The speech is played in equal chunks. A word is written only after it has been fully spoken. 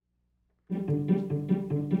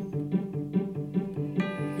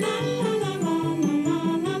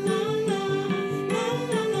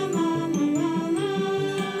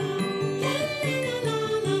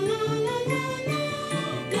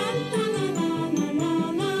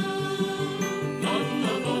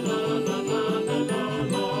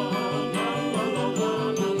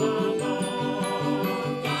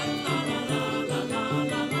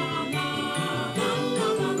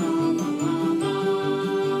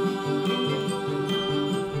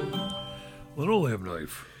Linoleum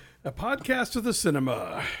Knife. A podcast of the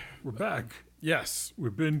cinema. We're back. Yes.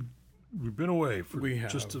 We've been away for We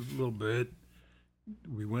have. just a little bit.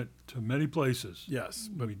 We went to many places. Yes.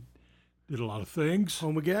 But we did a lot of things.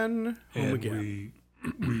 Home again. Home and again.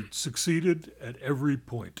 We succeeded at every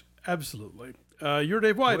point. Absolutely. You're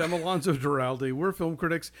Dave White. I'm Alonzo Duralde. We're film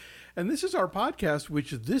critics. And this is our podcast,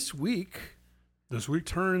 which this week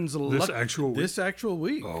turns This actual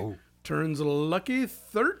week. Oh. Turns lucky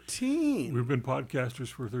 13. We've been podcasters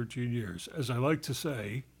for 13 years. As I like to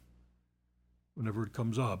say, whenever it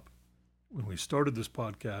comes up, when we started this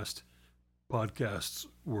podcast, podcasts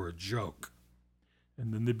were a joke.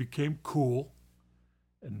 And then they became cool,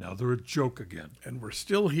 and now they're a joke again. And we're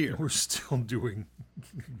still here. We're still doing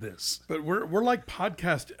this. But we're like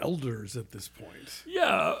podcast elders at this point.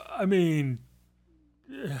 Yeah, I mean,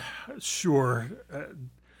 sure.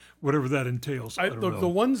 Whatever that entails. I don't know. The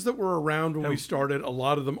ones that were around when we started, a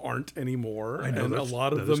lot of them aren't anymore. I know, and a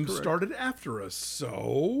lot of them started after us.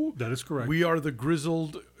 So that is correct. We are the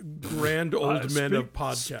grizzled, grand old men of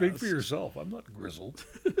podcasts. Speak for yourself. I'm not grizzled.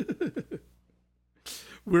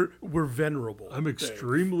 We're venerable. I'm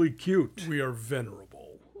extremely cute. We are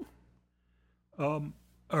venerable. All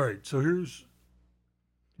right. So here's...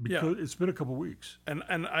 Because it's been a couple weeks. And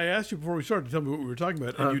I asked you before we started to tell me what we were talking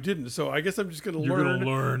about, and you didn't. So I guess I'm just going to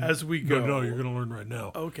learn as we go. No, you're going to learn right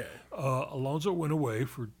now. Okay. Alonzo went away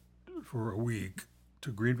for a week to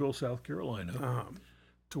Greenville, South Carolina,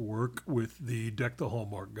 to work with the Deck the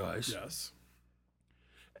Hallmark guys. Yes.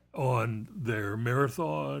 On their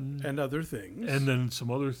marathon. And other things. And then some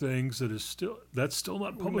other things that's still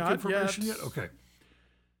not public information yet? Okay.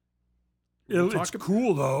 It's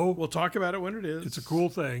cool, though. We'll talk about it when it is. It's a cool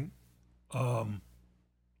thing.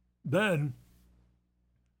 Then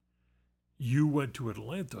you went to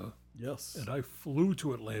Atlanta. Yes. And I flew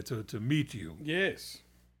to Atlanta to meet you. Yes.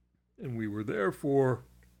 And we were there for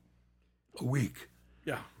a week.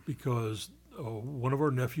 Yeah. Because one of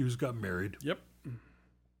our nephews got married. Yep.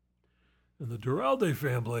 And the Duralde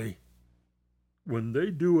family, when they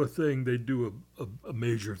do a thing, they do a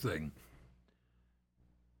major thing.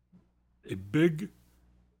 A big,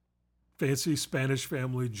 fancy Spanish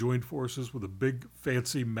family joined forces with a big,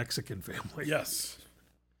 fancy Mexican family. Yes.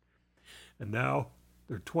 And now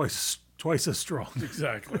they're twice as strong.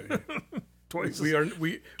 Exactly. twice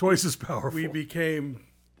as powerful. We became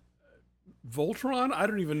Voltron? I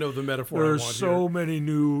don't even know the metaphor There I are want so here. many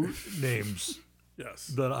new names Yes.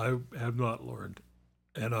 that I have not learned.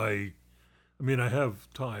 And I mean, I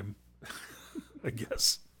have time, I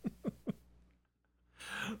guess.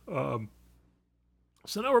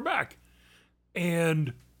 So now we're back,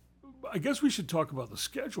 and I guess we should talk about the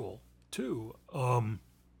schedule too. We're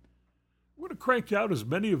going to crank out as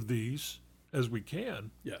many of these as we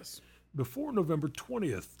can. Yes. Before November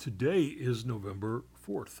 20th. Today is November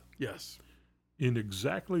 4th. Yes. In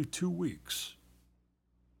exactly 2 weeks,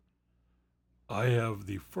 I have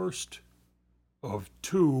the first of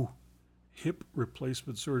 2 hip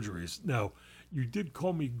replacement surgeries. Now, you did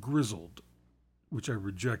call me grizzled, which I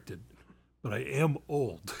rejected, but I am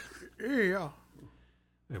old. Yeah.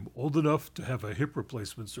 I am old enough to have a hip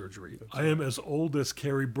replacement surgery. I am as old as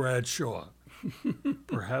Carrie Bradshaw,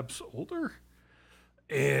 perhaps older.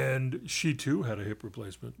 And she too had a hip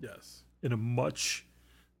replacement. Yes. In a much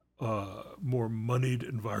more moneyed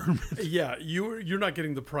environment. Yeah, you're not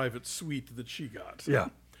getting the private suite that she got. Yeah.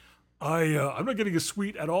 I'm not getting a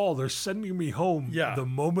suite at all. They're sending me home the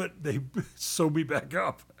moment they sew me back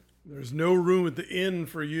up. There's no room at the inn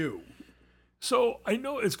for you. So I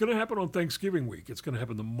know it's going to happen on Thanksgiving week. It's going to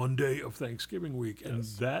happen the Monday of Thanksgiving week. And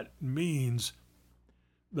that means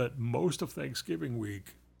that most of Thanksgiving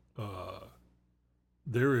week, you're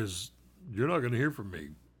not going to hear from me.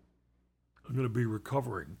 I'm going to be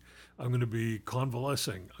recovering. I'm going to be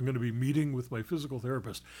convalescing. I'm going to be meeting with my physical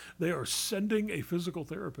therapist. They are sending a physical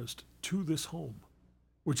therapist to this home,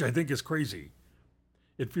 which I think is crazy.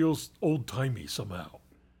 It feels old-timey somehow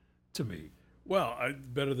to me. Well,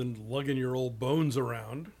 better than lugging your old bones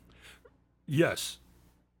around. Yes.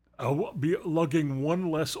 I'll be lugging one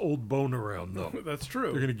less old bone around, though. That's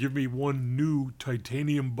true. They're going to give me one new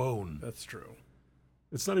titanium bone. That's true.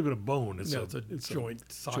 It's not even a bone. It's it's a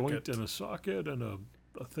joint socket. Joint and a socket and a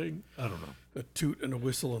thing. I don't know. A toot and a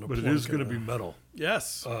whistle and a but plug. It is going to be metal.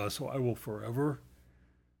 Yes. So I will forever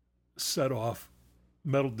set off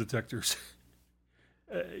metal detectors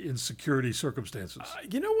in security circumstances.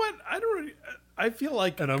 You know what? I feel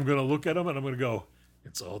like... And I'm going to look at them and I'm going to go,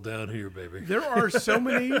 it's all down here, baby. There are so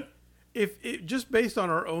many... just based on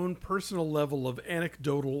our own personal level of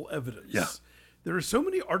anecdotal evidence, there are so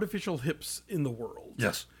many artificial hips in the world.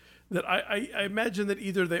 Yes. That I imagine that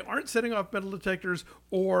either they aren't setting off metal detectors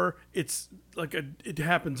or it's like it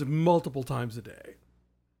happens multiple times a day.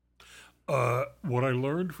 What I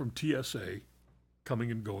learned from TSA coming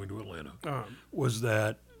and going to Atlanta was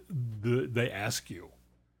that they ask you,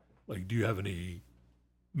 like, do you have any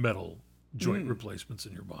metal joint replacements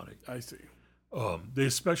in your body? I see. They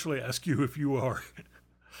especially ask you if you are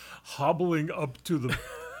hobbling up to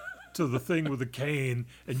the thing with a cane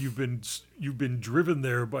and you've been driven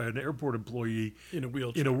there by an airport employee in a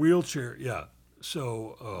wheelchair. In a wheelchair, yeah.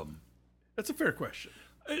 So that's a fair question.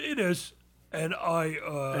 It is, and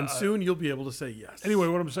and soon you'll be able to say yes. Anyway,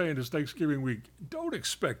 what I'm saying is Thanksgiving week. Don't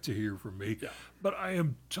expect to hear from me. Yeah. But I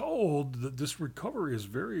am told that this recovery is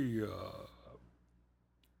very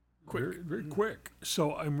quick, very quick.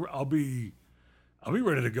 So I'll be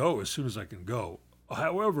ready to go as soon as I can go.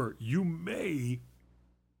 However, you may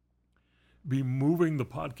be moving the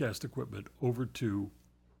podcast equipment over to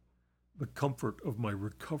the comfort of my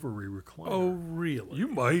recovery recliner. Oh, really? You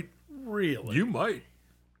might. Really? You might.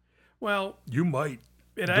 Well, you might.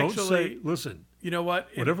 Don't say, listen. You know what?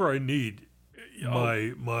 Whatever I need,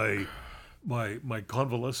 my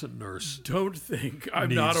convalescent nurse. Don't think I'm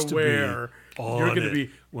not aware. You're going to be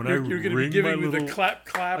giving me the clap.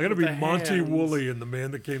 I'm going to be Monty hands. Woolley and the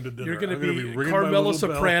man that came to dinner. You're going to be Carmela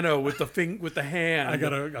Soprano with the hand.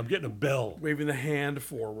 I'm getting a bell, waving the hand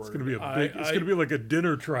forward. It's going to be it's going to be like a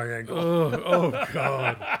dinner triangle. Oh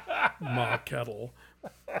God, Ma Kettle.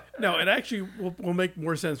 No, it actually will make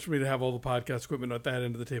more sense for me to have all the podcast equipment at that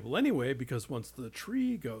end of the table anyway, because once the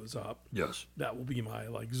tree goes up, yes, that will be my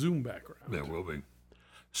Zoom background. That will be.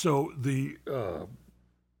 So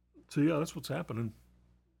yeah, that's what's happening.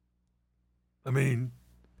 I mean,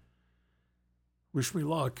 wish me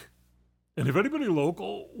luck. And if anybody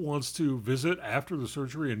local wants to visit after the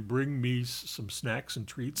surgery and bring me some snacks and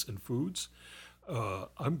treats and foods,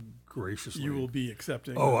 I'm graciously. You will be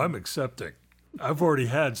accepting. Oh, I'm accepting. I've already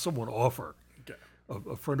had someone offer. Okay.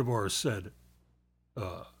 A friend of ours said,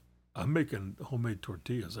 I'm making homemade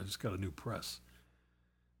tortillas. I just got a new press.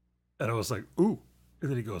 And I was like, ooh. And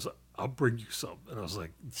then he goes, I'll bring you some. And I was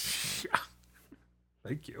like, yeah,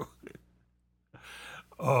 thank you.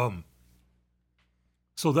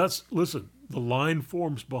 So listen, the line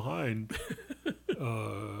forms behind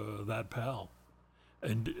that pal.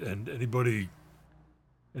 And anybody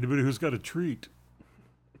who's got a treat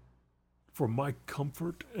for my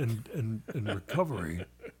comfort and recovery,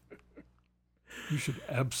 you should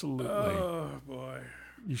absolutely. Oh boy!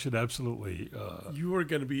 You should absolutely. You are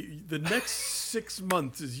going to be the next 6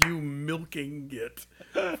 months is you milking it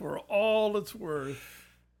for all it's worth.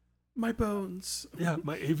 My bones. Yeah,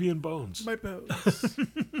 my avian bones. My bones.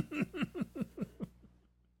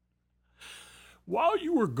 While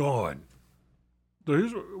you were gone,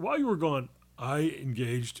 I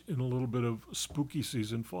engaged in a little bit of spooky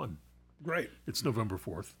season fun. Great. It's November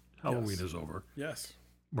 4th. Halloween is over. Yes.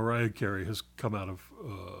 Mariah Carey has come out of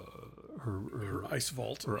her ice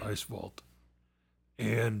vault. Her ice vault.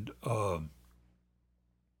 And but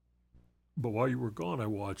while you were gone,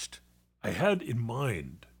 I had in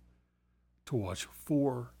mind to watch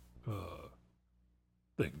 4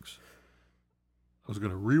 things. I was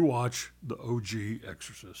going to rewatch the OG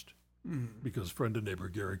Exorcist because friend and neighbor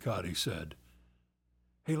Gary Cotty said,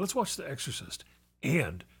 hey, let's watch The Exorcist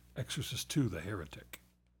and Exorcist 2, The Heretic.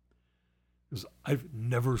 Because I've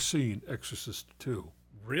never seen Exorcist 2.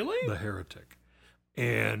 Really? The Heretic.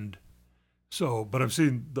 And so, but I've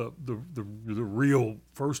seen the real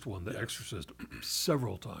first one, The Exorcist,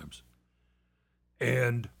 several times.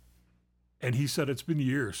 And he said, it's been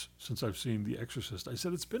years since I've seen The Exorcist. I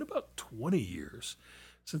said, it's been about 20 years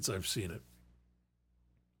since I've seen it.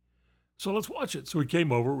 So let's watch it. So he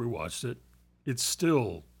came over, we watched it. It's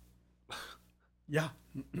still... Yeah.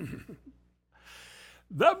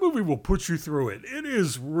 That movie will put you through it. It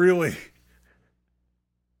is really...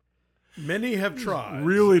 Many have tried.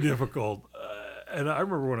 Really difficult. And I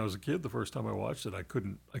remember when I was a kid, the first time I watched it, I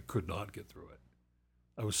could not get through it.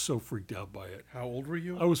 I was so freaked out by it. How old were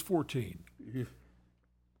you? I was 14.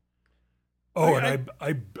 Oh, and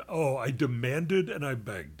I demanded and I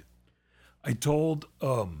begged. I told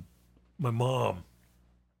my mom,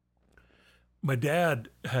 my dad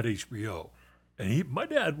had HBO, and my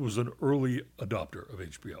dad was an early adopter of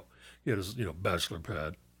HBO. He had his, bachelor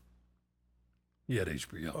pad. He had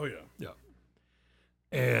HBO. Oh, yeah. Yeah.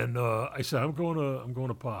 And I said, I'm going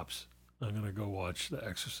to Pops. I'm going to go watch The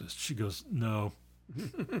Exorcist. She goes, no.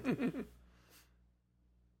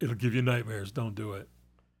 It'll give you nightmares. Don't do it.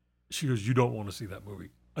 She goes, you don't want to see that movie.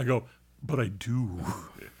 I go, but I do.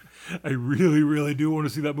 I really, really do want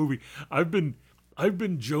to see that movie. I've been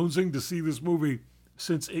jonesing to see this movie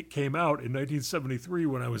since it came out in 1973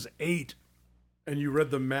 when I was 8. And you read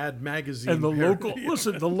the Mad magazine. And the parody.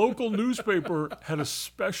 the local newspaper had a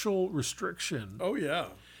special restriction. Oh, yeah.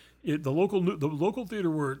 The local theater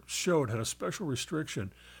where it showed had a special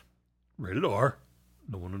restriction. Rated R.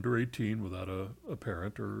 No one under 18 without a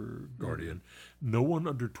parent or guardian. No one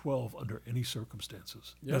under 12 under any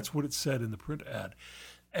circumstances. Yeah. That's what it said in the print ad.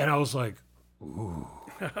 And I was like, ooh,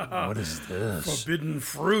 what is this? Forbidden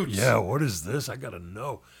fruit. Yeah, what is this? I got to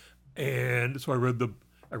know. And so I read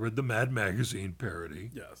the Mad magazine parody.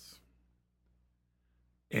 Yes.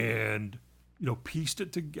 And, pieced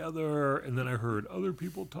it together. And then I heard other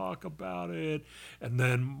people talk about it. And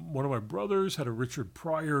then one of my brothers had a Richard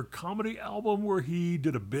Pryor comedy album where he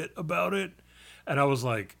did a bit about it. And I was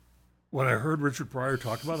like, when I heard Richard Pryor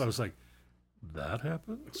talk about it, I was like, that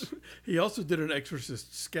happens? He also did an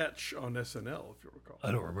Exorcist sketch on SNL, if you recall.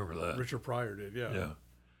 I don't remember that. Richard Pryor did, yeah. Yeah.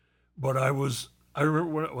 But I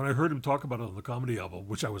remember when I heard him talk about it on the comedy album,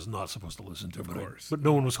 which I was not supposed to listen to, Of course. but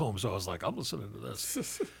no one was home, so I was like, I'm listening to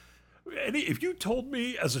this. If you told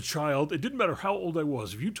me as a child, it didn't matter how old I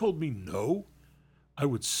was, if you told me no, I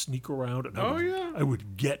would sneak around and I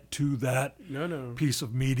would get to that piece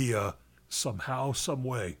of media somehow, some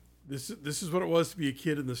way. This is what it was to be a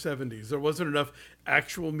kid in the 70s. There wasn't enough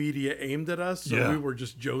actual media aimed at us, so we were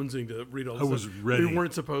just jonesing to read all this. I was ready. We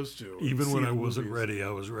weren't supposed to. Even when I wasn't ready, I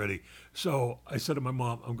was ready. So I said to my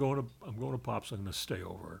mom, I'm going to Pops. I'm going to stay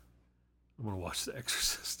over. I'm going to watch The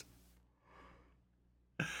Exorcist.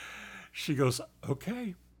 She goes,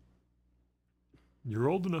 okay. You're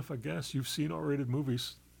old enough, I guess. You've seen R-rated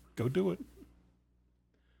movies. Go do it.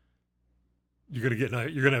 You're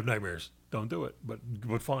gonna have nightmares. Don't do it. But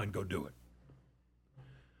fine, go do it.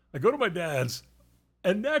 I go to my dad's,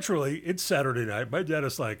 and naturally, it's Saturday night. My dad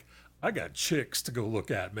is like, I got chicks to go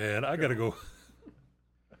look at, man. I gotta go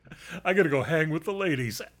hang with the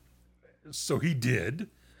ladies. So he did.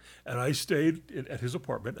 And I stayed at his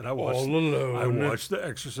apartment, and I watched The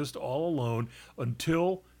Exorcist all alone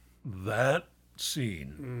until that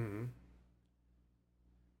scene.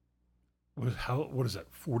 What is that?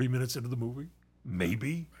 40 minutes into the movie,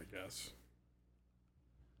 maybe. I guess.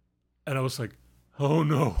 And I was like, oh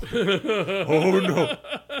no, oh no,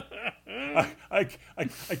 I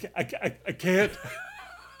can't,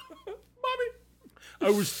 mommy.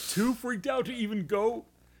 I was too freaked out to even go.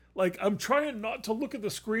 Like, I'm trying not to look at the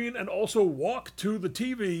screen and also walk to the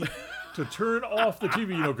TV to turn off the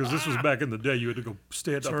TV, because this was back in the day. You had to go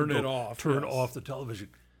stand up and turn it off. Turn off the television.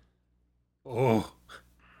 Oh.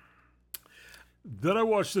 Then I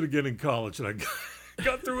watched it again in college, and I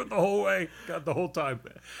got through it the whole way, got the whole time.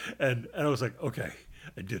 And I was like, okay,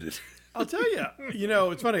 I did it. I'll tell you,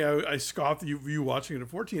 it's funny. I scoffed at you watching it at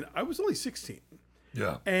 14. I was only 16.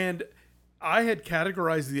 Yeah. And I had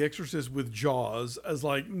categorized The Exorcist with Jaws as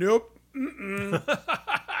like, nope,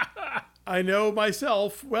 I know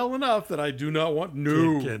myself well enough that I do not want,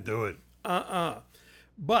 Can't do it.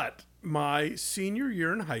 But my senior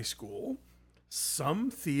year in high school, some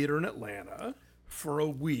theater in Atlanta for a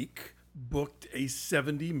week booked a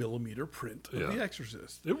 70 millimeter print of The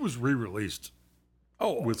Exorcist. It was re-released.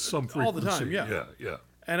 With some frequency. All the time, yeah. Yeah.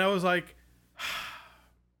 And I was like,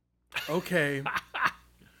 okay.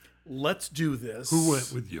 Let's do this. Who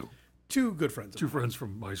went with you? Two good friends. Two friends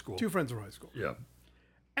from high school. Two friends from high school. Yeah.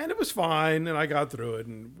 And it was fine, and I got through it,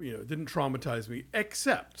 and it didn't traumatize me,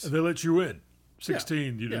 except. And they let you in.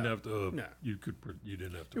 16, you didn't have to. No. You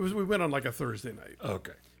didn't have to. We went on like a Thursday night.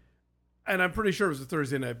 Okay. And I'm pretty sure it was a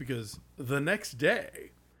Thursday night because the next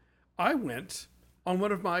day, I went on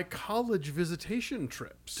one of my college visitation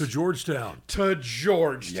trips To Georgetown.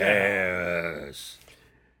 Yes.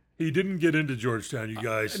 He didn't get into Georgetown, you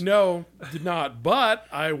guys. No, did not. But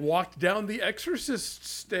I walked down the Exorcist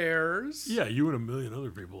stairs. Yeah, you and a million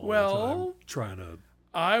other people all the time trying to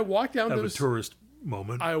I walked down have those a tourist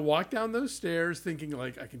moment. I walked down those stairs thinking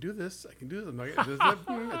like, I can do this. I'm like,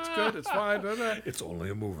 it's good. It's fine. Blah, blah. It's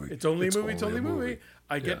only a movie. It's only a movie.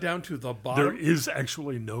 I get down to the bottom. There is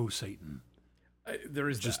actually no Satan. There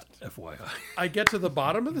is just that. FYI. I get to the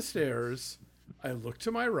bottom of the stairs. I look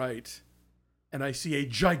to my right, and I see a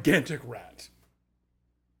gigantic rat.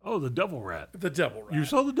 Oh, the Devil Rat. The Devil Rat. You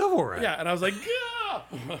saw the Devil Rat. Yeah, and I was like,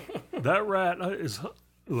 yeah. That rat is.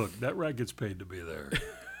 Look, that rat gets paid to be there.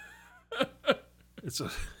 It's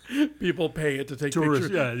a People pay it to take tourist.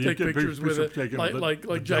 pictures, Yeah, you take get pictures with it, like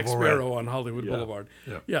the Jack Devil Sparrow Rat. on Hollywood Boulevard.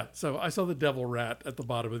 Yeah. So I saw the Devil Rat at the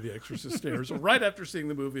bottom of the Exorcist stairs right after seeing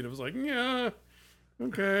the movie, and it was like, yeah,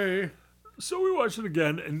 okay. So we watched it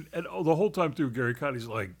again, and the whole time through, Gary Cotty's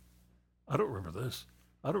like, I don't remember this.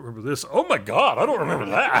 I don't remember this. Oh my God, I don't remember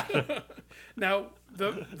that. Now,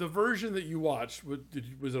 the version that you watched, was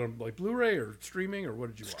it on like Blu-ray or streaming, or what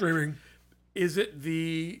did you watch? Streaming. Is it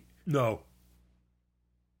the... No.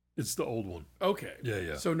 It's the old one. Okay.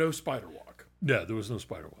 Yeah. So no Spider Walk. Yeah, there was no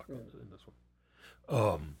Spider Walk in this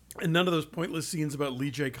one. And none of those pointless scenes about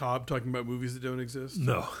Lee J. Cobb talking about movies that don't exist?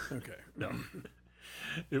 No. Okay. No.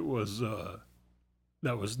 It was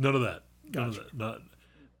that was none of that. None of Gotcha. that. Not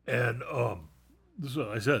and this is what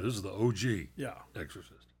I said, this is the OG Yeah.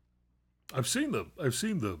 Exorcist. I've seen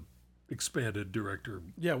the expanded director.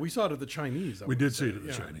 Yeah, we saw it at the Chinese. We did see it at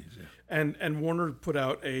the Chinese, yeah. And Warner put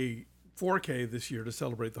out a 4K this year to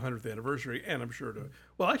celebrate the 100th anniversary, and I'm sure to...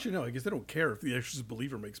 Well, actually, no, I guess they don't care if The Exorcist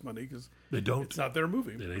Believer makes money, because They don't. it's not their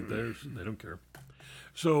movie. It ain't theirs. They don't care.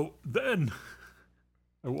 So then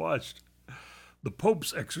I watched The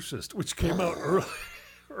Pope's Exorcist, which came out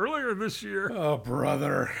earlier this year. Oh,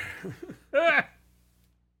 brother. Let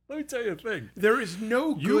me tell you a thing. There is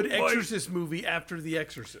no You good might- Exorcist movie after The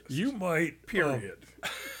Exorcist. You might Period.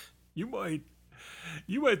 You might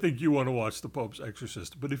think you want to watch The Pope's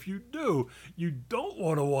Exorcist, but if you do, you don't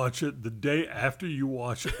want to watch it the day after you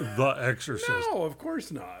watch The Exorcist. No, of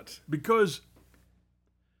course not. Because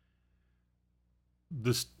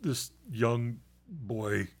this young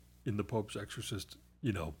boy in The Pope's Exorcist,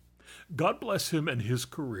 God bless him and his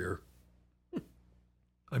career.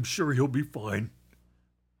 I'm sure he'll be fine.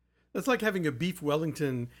 That's like having a beef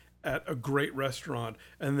Wellington at a great restaurant,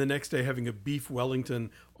 and the next day having a beef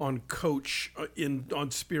Wellington on Coach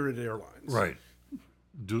on Spirit Airlines. Right.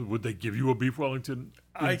 Would they give you a beef Wellington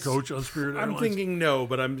in Coach on Spirit Airlines? I'm thinking no,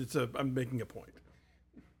 but I'm making a point.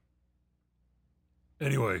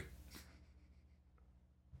 Anyway,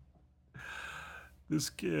 this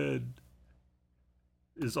kid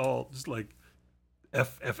is all just like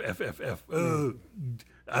F. I'm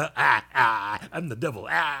the devil.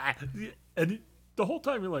 And the whole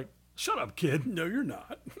time you're like, shut up, kid. No, you're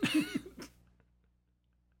not.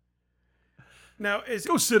 Now,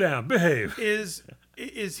 Go sit down. Behave. is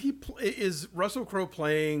Russell Crowe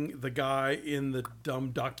playing the guy in the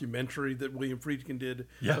dumb documentary that William Friedkin did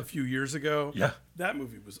a few years ago? Yeah. That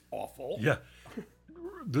movie was awful. Yeah.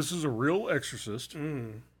 This is a real exorcist,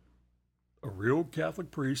 a real Catholic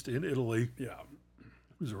priest in Italy Yeah.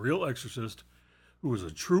 who's a real exorcist, who was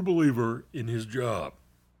a true believer in his job,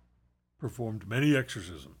 performed many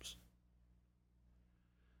exorcisms.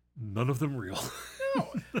 None of them real. No.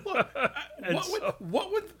 Look,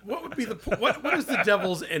 what would be what is the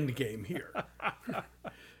devil's end game here?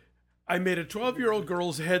 I made a 12-year-old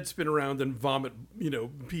girl's head spin around and vomit,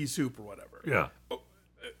 pea soup or whatever. Yeah.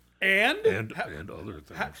 And other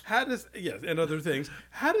things. how does and other things.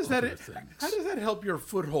 How does Other that things. how does that help your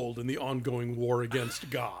foothold in the ongoing war against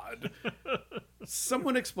God?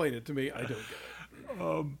 Someone explain it to me. I don't get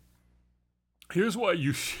it. Here's why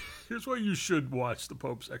you should watch The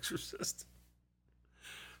Pope's Exorcist.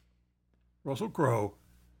 Russell Crowe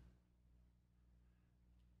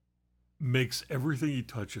makes everything he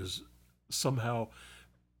touches somehow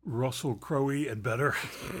Russell Crowe-y and better.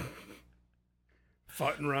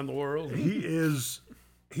 Fighting around the world. He's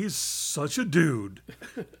such a dude.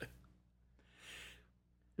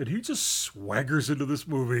 And he just swaggers into this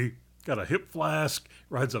movie, got a hip flask,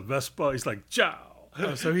 rides a Vespa. He's like, ciao.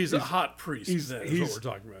 Oh, so he's a hot priest. He's Then, is what we're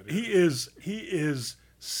talking about here. He is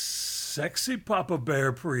sexy Papa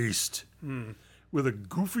Bear priest with a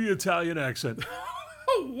goofy Italian accent.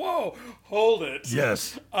 Oh, whoa! Hold it.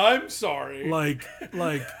 Yes, I'm sorry. like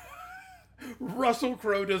Russell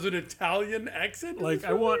Crowe does an Italian accent. in this I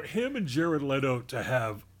movie? want him and Jared Leto to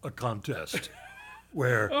have a contest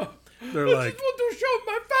where they're I like, just want to show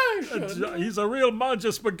my fashion. he's a real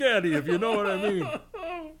mangia spaghetti, if you know what I mean.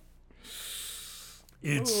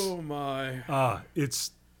 It's Oh my!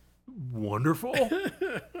 it's wonderful.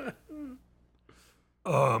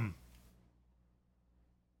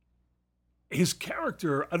 His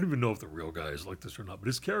character, I don't even know if the real guy is like this or not, but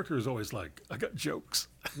his character is always like, I got jokes.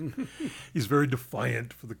 He's very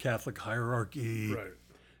defiant for the Catholic hierarchy. Right.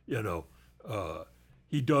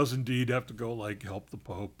 He does indeed have to go help the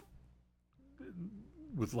Pope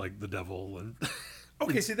with the devil and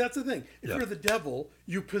Okay, see that's the thing. If you're the devil,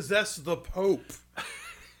 you possess the Pope.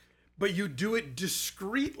 but you do it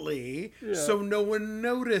discreetly so no one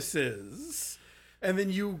notices. And then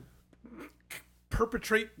you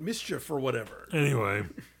perpetrate mischief or whatever. Anyway,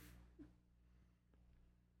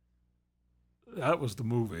 that was the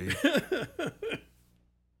movie.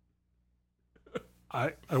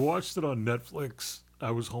 I watched it on Netflix.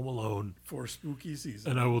 I was home alone. For spooky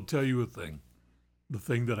season. And I will tell you a thing. The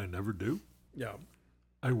thing that I never do. Yeah.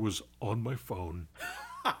 I was on my phone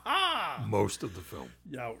most of the film.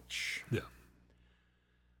 Youch. Yeah.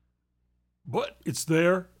 But it's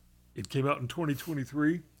there. It came out in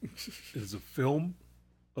 2023. It is a film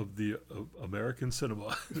of American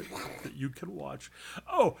cinema that you can watch.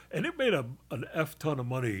 Oh, and it made an F ton of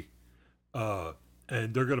money.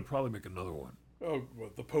 And they're going to probably make another one. Oh,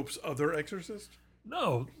 what, the Pope's other Exorcist?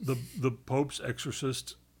 No, the Pope's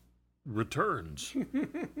Exorcist returns.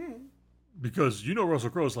 Because Russell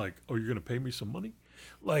Crowe's like, oh, you're going to pay me some money?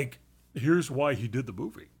 Like, here's why he did the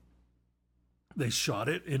movie. They shot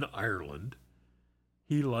it in Ireland.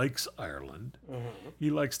 He likes Ireland. He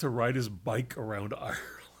likes to ride his bike around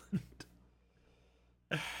Ireland.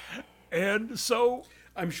 And so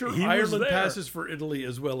I'm sure Ireland passes for Italy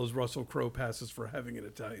as well as Russell Crowe passes for having an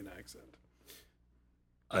Italian accent.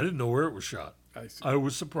 I didn't know where it was shot. I see. I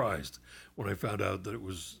was surprised when I found out that it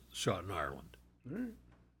was shot in Ireland. Right.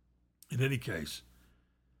 In any case,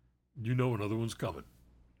 another one's coming.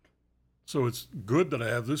 So it's good that I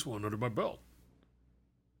have this one under my belt.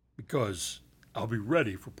 Because I'll be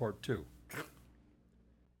ready for part 2.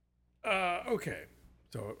 Okay.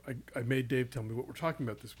 So I made Dave tell me what we're talking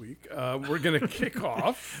about this week. We're going to kick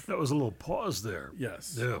off. That was a little pause there.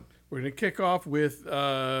 Yes. Yeah. We're going to kick off with...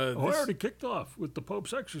 I already kicked off with The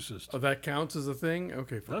Pope's Exorcist. Oh, that counts as a thing?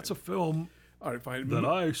 Okay, fine. That's a film all right, fine. that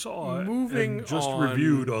I saw and just on,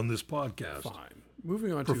 reviewed on this podcast. Fine.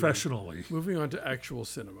 Moving on professionally. Moving on to actual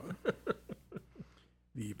cinema.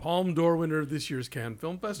 The Palme d'Or winner of this year's Cannes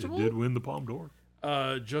Film Festival. It did win the Palme d'Or.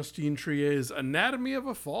 Justine Trier's Anatomy of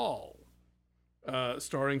a Fall.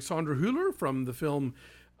 Starring Sandra Hüller from the film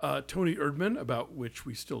Tony Erdmann, about which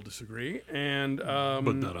we still disagree. And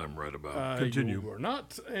but that I'm right about. Continue. You are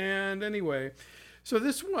not. And anyway, so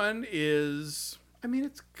this one is,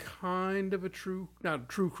 it's kind of not a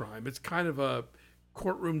true crime. It's kind of a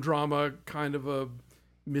courtroom drama, kind of a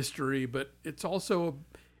mystery, but it's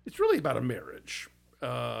really about a marriage,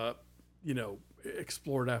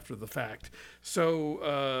 explored after the fact.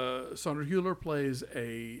 So Sandra Hüller plays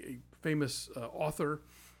a famous author.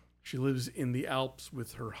 She lives in the Alps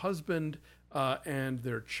with her husband and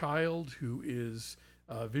their child, who is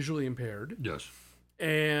visually impaired. Yes.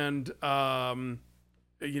 And,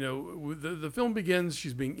 the film begins,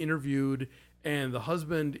 she's being interviewed, and the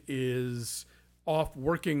husband is off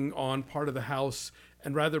working on part of the house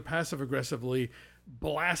and rather passive-aggressively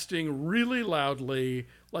blasting really loudly,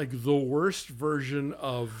 like the worst version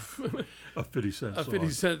of a 50 Cent song. A 50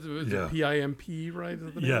 Cent, PIMP, right?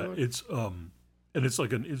 Is the name of it? It's and it's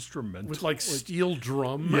like an instrumental with like steel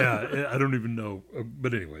drum. Yeah, I don't even know,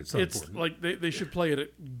 but anyway, it's not important. Like they should play it at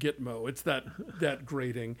Gitmo. It's that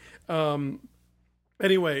grating.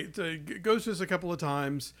 Anyway, it goes just a couple of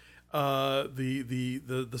times.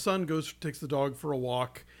 The son takes the dog for a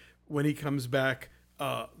walk. When he comes back,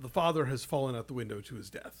 the father has fallen out the window to his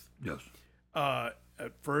death. Yes.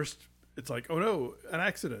 At first, it's like, oh no, an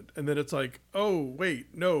accident. And then it's like, oh, wait,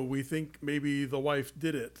 no, we think maybe the wife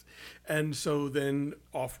did it. And so then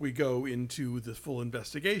off we go into the full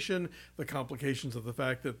investigation, the complications of the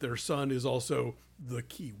fact that their son is also the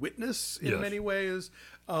key witness in many ways.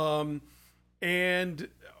 And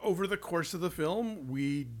over the course of the film,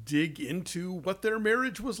 we dig into what their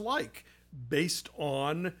marriage was like based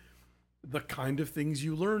on the kind of things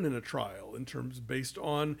you learn in a trial, based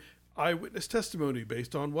on eyewitness testimony,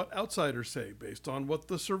 based on what outsiders say, based on what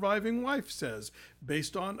the surviving wife says,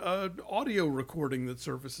 based on an audio recording that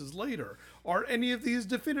surfaces later. Are any of these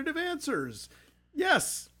definitive answers?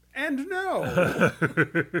 Yes and no.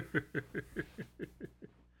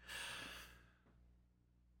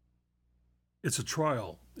 It's a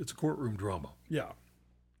trial. It's a courtroom drama. Yeah.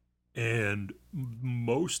 And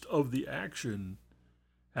most of the action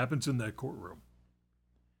happens in that courtroom.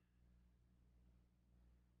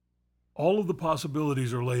 All of the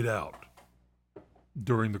possibilities are laid out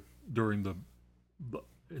during the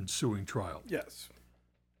ensuing trial. Yes.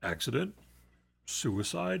 Accident,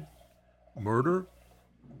 suicide, murder,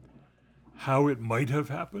 how it might have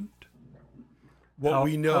happened. What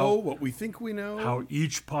we know, what we think we know. How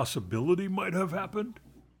each possibility might have happened.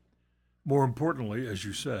 More importantly, as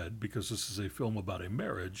you said, because this is a film about a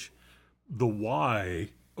marriage, the why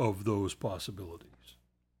of those possibilities.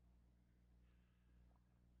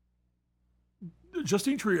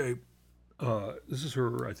 Justine Triet This is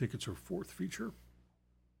her, I think it's her fourth feature.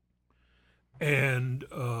 And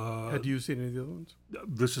Had you seen any of the other ones?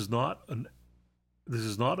 this is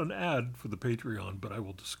not an ad for the Patreon, but I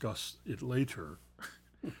will discuss it later.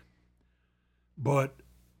 But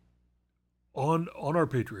on our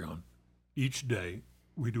Patreon, each day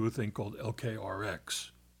we do a thing called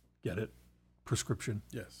LKRX. Get it? Prescription.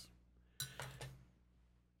 Yes.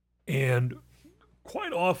 And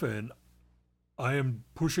quite often, I am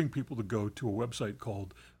pushing people to go to a website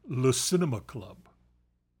called Le Cinema Club,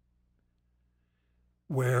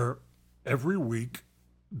 where every week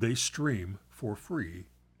they stream for free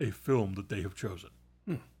a film that they have chosen.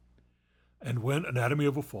 And when Anatomy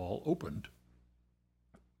of a Fall opened,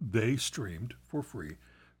 they streamed for free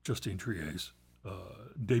Justine Trier's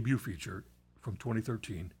debut feature from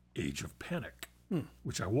 2013, Age of Panic,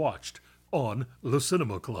 which I watched on Le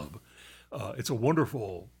Cinema Club. It's a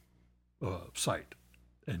wonderful site,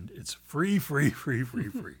 and it's free.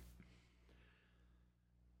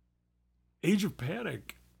 Age of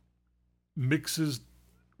Panic mixes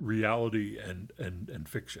reality and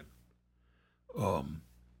fiction.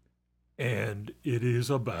 And it is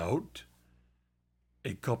about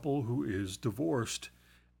a couple who is divorced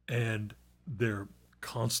and their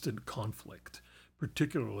constant conflict,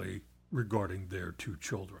 particularly regarding their two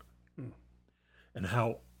children, and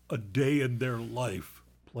how a day in their life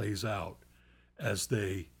plays out as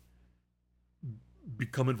they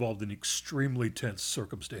become involved in extremely tense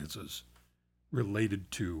circumstances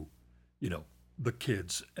related to, the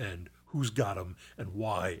kids and who's got them and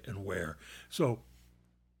why and where. So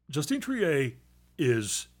Justine Trier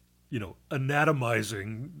is,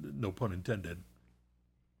 anatomizing, no pun intended,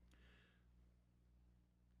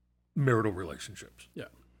 marital relationships. Yeah.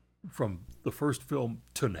 From the first film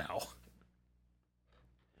to now.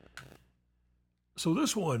 So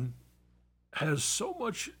this one has so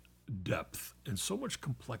much depth and so much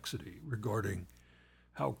complexity regarding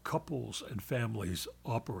how couples and families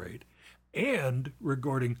operate, and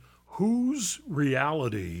regarding whose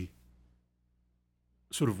reality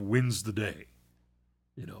sort of wins the day.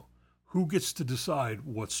 Who gets to decide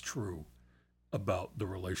what's true about the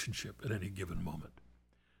relationship at any given moment.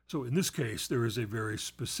 So in this case, there is a very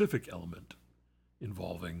specific element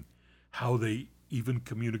involving how they even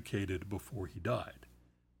communicated before he died,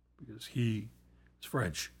 because he is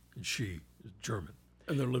French and she is German.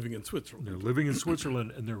 And they're living in Switzerland. They're living in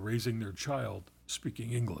Switzerland, and they're raising their child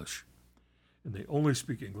speaking English. And they only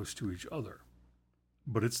speak English to each other.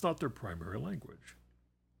 But it's not their primary language.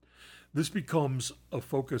 This becomes a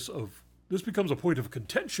point of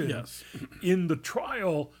contention Yes. in the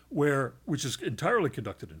trial, which is entirely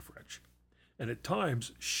conducted in French. And at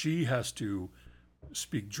times, she has to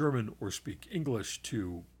speak German or speak English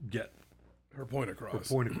to get Her point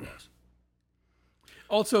across.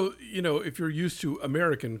 Also, if you're used to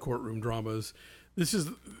American courtroom dramas, this is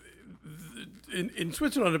in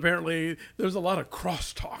Switzerland. Apparently, there's a lot of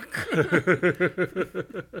crosstalk.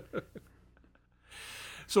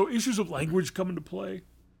 So issues of language come into play.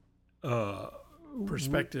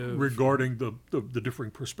 Perspective regarding the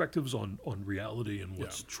differing perspectives on reality and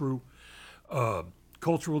what's true.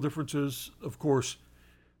 Cultural differences, of course.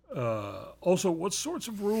 Also, what sorts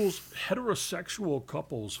of rules heterosexual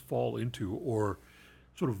couples fall into or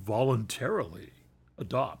sort of voluntarily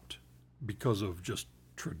adopt because of just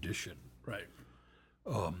tradition. Right.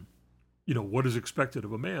 What is expected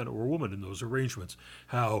of a man or a woman in those arrangements,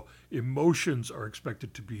 how emotions are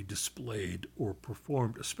expected to be displayed or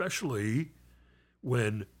performed, especially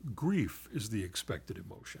when grief is the expected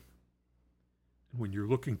emotion. And when you're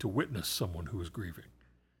looking to witness someone who is grieving.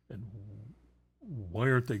 And why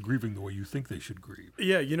aren't they grieving the way you think they should grieve?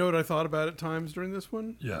 Yeah, you know what I thought about at times during this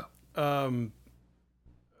one? Yeah. A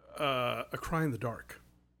Cry in the Dark.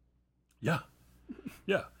 Yeah.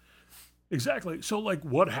 Yeah. Exactly. So,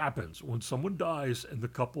 what happens when someone dies and the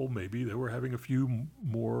couple, maybe they were having a few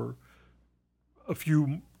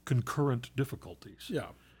concurrent difficulties.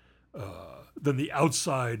 Yeah. Than any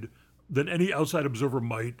outside observer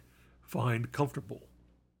might find comfortable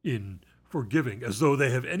in forgiving, as though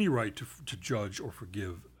they have any right to judge or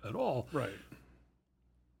forgive at all. Right.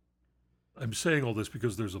 I'm saying all this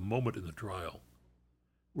because there's a moment in the trial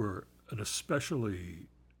where an especially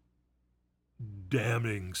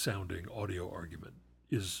damning sounding audio argument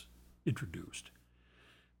is introduced.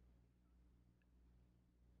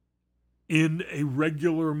 In a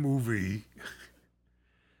regular movie,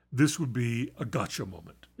 this would be a gotcha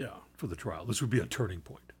moment for the trial. This would be a turning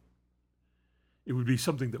point. It would be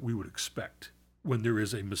something that we would expect when there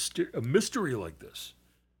is a mystery like this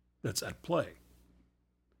that's at play.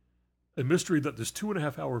 A mystery that this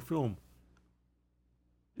 2.5-hour film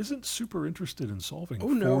isn't super interested in solving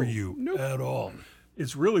no. for you Nope. at all.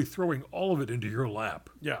 It's really throwing all of it into your lap.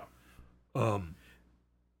 Yeah. But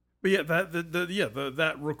yeah,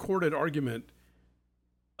 that recorded argument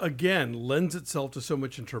again lends itself to so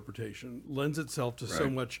much interpretation, lends itself to so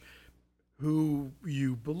much who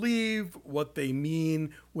you believe, what they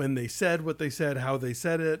mean when they said what they said, how they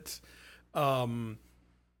said it. And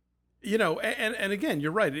again,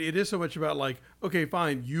 you're right. It is so much about like, okay,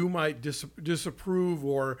 fine, you might disapprove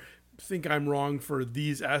or think I'm wrong for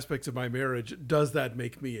these aspects of my marriage. Does that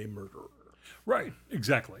make me a murderer? Right,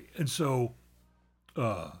 exactly. And so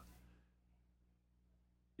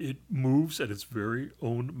it moves at its very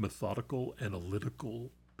own methodical, analytical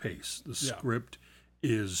pace. The script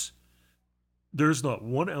is, there's not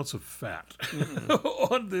 1 ounce of fat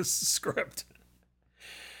on this script.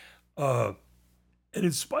 And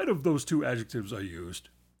in spite of those 2 adjectives I used,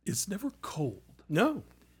 it's never cold. No.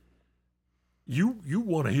 You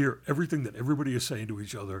want to hear everything that everybody is saying to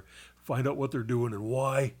each other, find out what they're doing and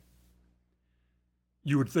why.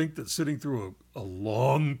 You would think that sitting through a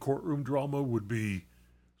long courtroom drama would be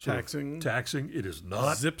taxing. It is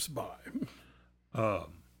not. Zips by.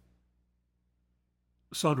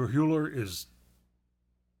 Sandra Hüller is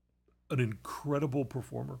an incredible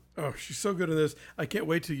performer. Oh, she's so good in this. I can't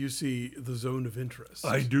wait till you see The Zone of Interest.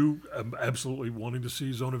 I do. I'm absolutely wanting to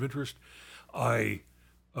see Zone of Interest. I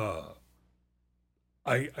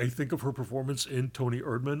think of her performance in Tony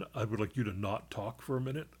Erdmann. I would like you to not talk for a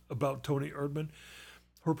minute about Tony Erdmann.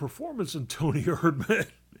 Her performance in Tony Erdmann.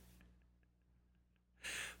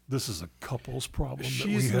 This is a couple's problem that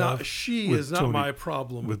we have. She is not my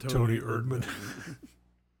problem with Tony Erdmann.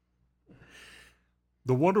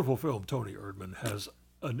 The wonderful film Tony Erdmann has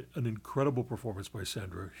an incredible performance by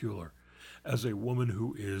Sandra Hüller as a woman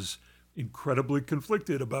who is incredibly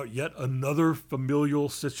conflicted about yet another familial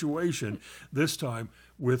situation, this time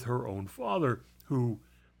with her own father, who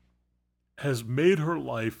has made her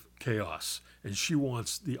life chaos, and she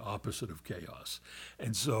wants the opposite of chaos.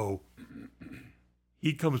 And so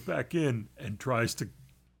he comes back in and tries to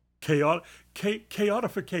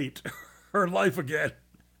chaotificate her life again.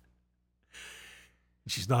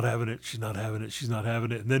 She's not having it. She's not having it. She's not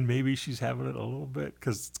having it. And then maybe she's having it a little bit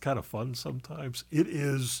because it's kind of fun sometimes. It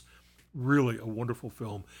is really a wonderful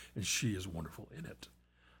film, and she is wonderful in it.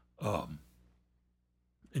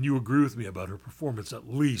 And you agree with me about her performance, at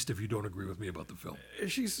least, if you don't agree with me about the film.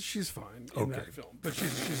 She's fine in that film, but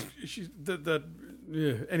she's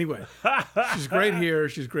anyway. She's great here.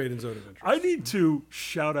 She's great in Zone of Interest. I need to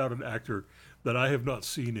shout out an actor that I have not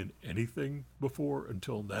seen in anything before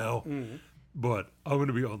until now. Mm-hmm. But I'm going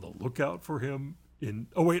to be on the lookout for him in.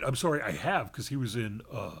 Oh wait, I'm sorry, I have, because he was in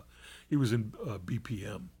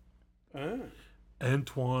BPM.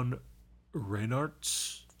 Antoine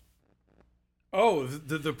Reinartz. Oh,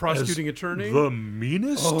 the prosecuting attorney. The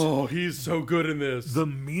meanest. Oh, he's so good in this. The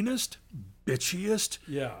meanest, bitchiest.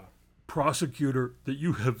 Prosecutor that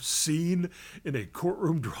you have seen in a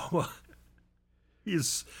courtroom drama. He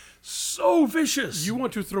is so vicious. You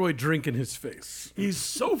want to throw a drink in his face. He's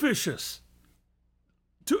so vicious.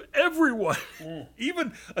 To everyone,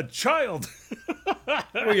 even a child.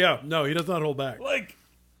 Oh yeah, no, he does not hold back. Like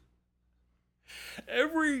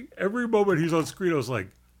every moment he's on screen, I was like,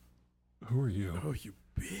 "Who are you? Oh, you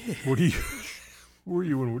bitch! What are you? Who are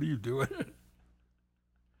you? And what are you doing?"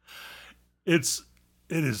 It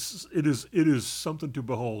is something to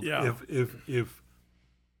behold. Yeah. If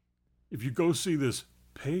you go see this,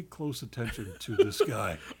 pay close attention to this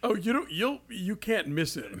guy. Oh, you can't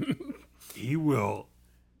miss him. He will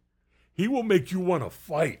make you want to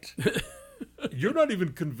fight. You're not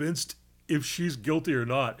even convinced if she's guilty or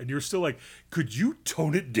not, and you're still like, could you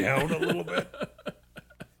tone it down a little bit?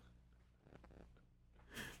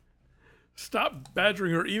 Stop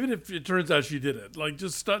badgering her, even if it turns out she did it. Like,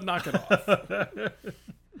 just knock it off.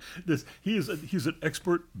 He's an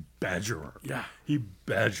expert badgerer. Yeah. He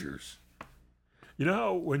badgers. You know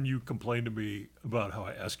how when you complain to me about how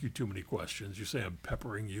I ask you too many questions, you say I'm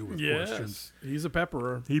peppering you with questions? He's a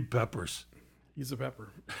pepperer. He peppers. He's a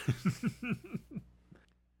pepper.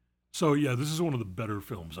 So, yeah, this is one of the better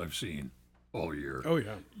films I've seen all year. Oh,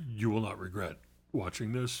 yeah. You will not regret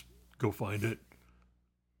watching this. Go find it.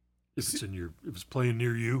 If it's playing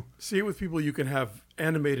near you. See it with people you can have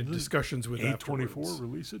animated discussions with. A24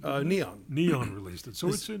 released it? Neon. Neon released it. So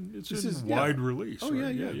it's in wide release. Oh,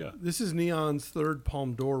 right? yeah. This is Neon's third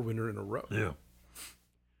Palme d'Or winner in a row. Yeah.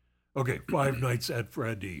 Okay, Five Nights at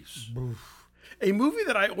Freddy's. A movie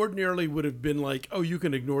that I ordinarily would have been like, oh, you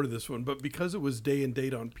can ignore this one. But because it was day and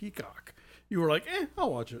date on Peacock, you were like,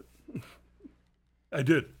 I'll watch it. I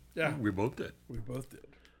did. Yeah. We both did. We both did.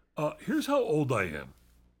 Here's how old I am.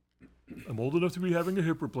 I'm old enough to be having a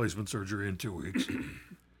hip replacement surgery in 2 weeks.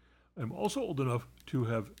 I'm also old enough to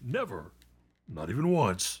have never, not even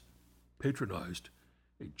once, patronized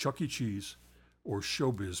a Chuck E. Cheese or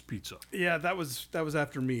Showbiz pizza. Yeah, that was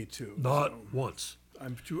after me too. Not once.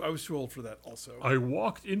 I was too old for that also. I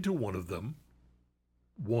walked into one of them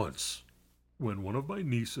once when one of my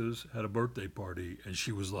nieces had a birthday party and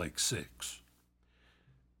she was like 6.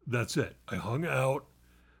 That's it. I hung out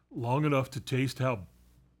long enough to taste how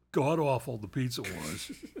god-awful the pizza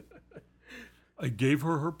was. I gave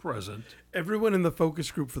her present. Everyone in the focus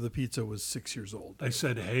group for the pizza was 6 years old. I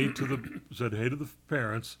said hey to the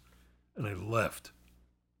parents, and I left.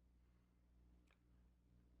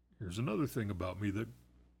 Here's another thing about me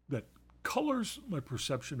that colors my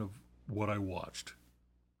perception of what I watched.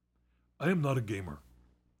 I am not a gamer.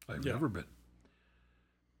 I've never been.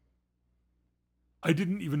 I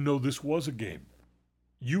didn't even know this was a game.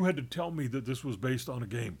 You had to tell me that this was based on a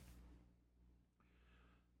game.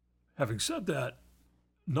 Having said that,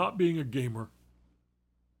 not being a gamer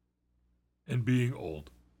and being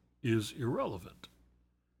old is irrelevant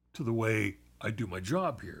to the way I do my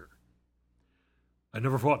job here. I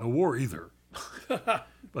never fought in a war either. But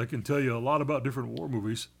I can tell you a lot about different war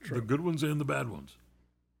movies, the good ones and the bad ones.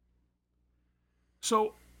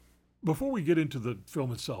 So, before we get into the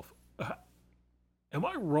film itself, am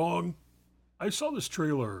I wrong? I saw this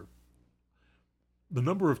trailer, the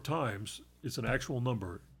number of times, it's an actual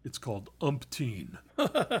number, it's called umpteen.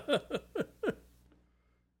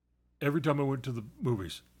 Every time I went to the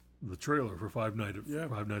movies, the trailer for Five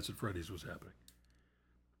Nights at Freddy's was happening.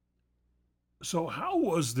 So how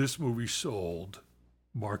was this movie sold,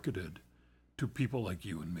 marketed to people like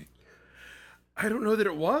you and me? I don't know that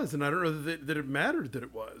it was, and I don't know that it mattered that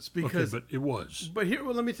it was, because. Okay, but it was. But here,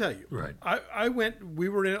 well, let me tell you. Right. We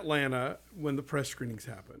were in Atlanta when the press screenings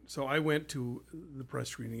happened, so I went to the press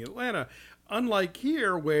screening in Atlanta. Unlike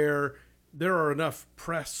here, where there are enough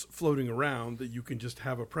press floating around that you can just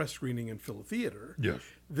have a press screening and fill a theater. Yes.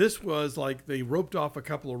 This was like they roped off a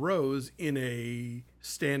couple of rows in a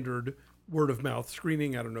standard word of mouth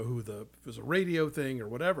screening. I don't know if it was a radio thing or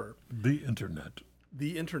whatever. The internet.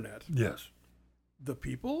 Yes. The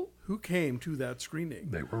people who came to that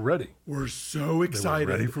screening, they were ready. Were so excited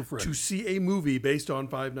ready for Freddy. To see a movie based on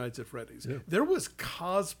Five Nights at Freddy's. Yeah. There was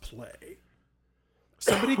cosplay.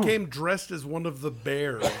 Somebody came dressed as one of the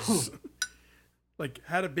bears. Like,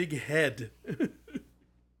 had a big head.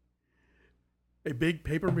 A big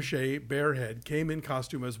papier-mâché bear head came in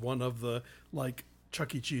costume as one of the, like,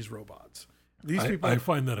 Chuck E. Cheese robots. These people. I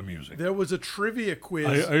find that amusing. There was a trivia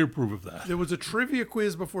quiz. I approve of that. There was a trivia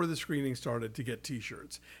quiz before the screening started to get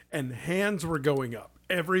T-shirts, and hands were going up.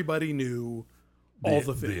 Everybody knew all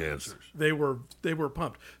the things. The answers. They were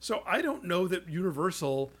pumped. So I don't know that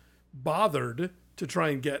Universal bothered to try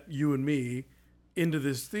and get you and me into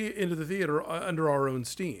the theater under our own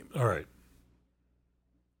steam. All right.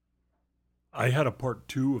 I had a part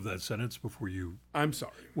 2 of that sentence before you. I'm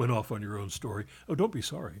sorry. Went off on your own story. Oh, don't be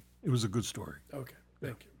sorry. It was a good story. Okay,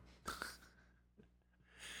 thank you.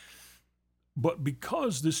 But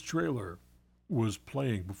because this trailer was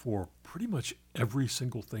playing before pretty much every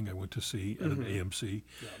single thing I went to see at an AMC,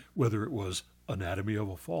 whether it was Anatomy of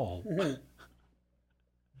a Fall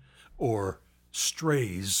or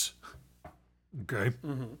Strays, okay?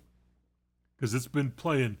 Because it's been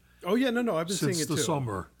playing. Oh yeah, no, I've been seeing it since too. the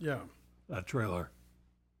summer. Yeah. That trailer.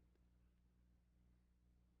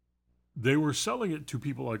 They were selling it to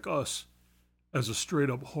people like us as a straight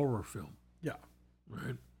up horror film. Yeah.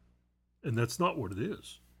 Right? And that's not what it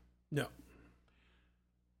is. No.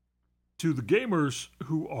 To the gamers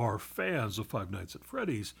who are fans of Five Nights at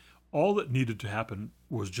Freddy's, all that needed to happen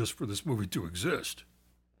was just for this movie to exist.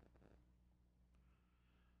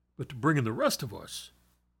 But to bring in the rest of us,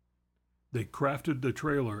 they crafted the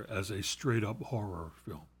trailer as a straight up horror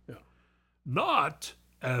film. Yeah. Not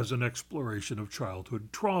as an exploration of childhood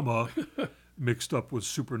trauma mixed up with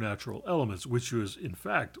supernatural elements, which is, in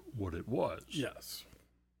fact, what it was. Yes.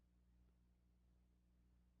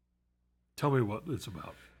 Tell me what it's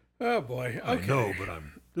about. Oh, boy. Okay. I know, but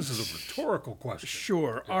this is a rhetorical question.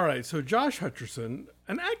 Sure. Okay. All right. So Josh Hutcherson,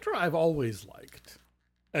 an actor I've always liked.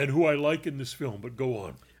 And who I like in this film, but go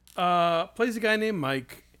on. Plays a guy named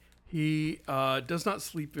Mike. He does not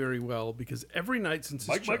sleep very well because every night since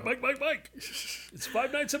Mike. It's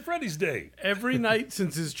Five Nights at Freddy's Day. Every night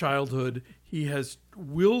since his childhood, he has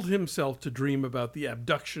willed himself to dream about the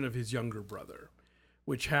abduction of his younger brother,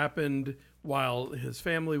 which happened while his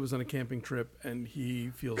family was on a camping trip, and he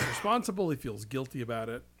feels responsible. He feels guilty about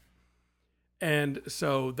it. And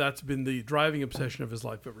so that's been the driving obsession of his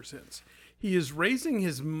life ever since. He is raising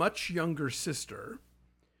his much younger sister,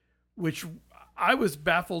 which I was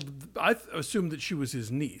baffled. I assumed that she was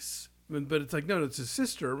his niece, but it's like, no, it's his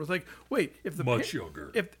sister. It was like, wait, if the Much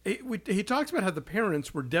younger. If he talks about how the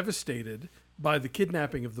parents were devastated by the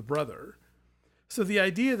kidnapping of the brother, so the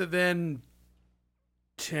idea that then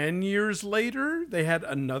 10 years later they had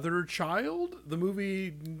another child, the movie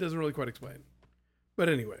doesn't really quite explain. But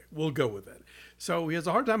anyway, we'll go with it. So he has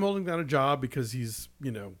a hard time holding down a job because he's,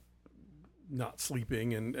 not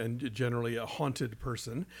sleeping and generally a haunted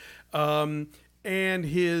person. And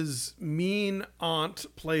his mean aunt,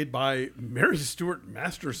 played by Mary Stuart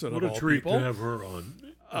Masterson, What of a all treat people, to have her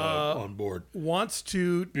on board. wants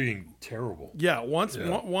to Being terrible.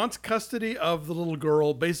 wants custody of the little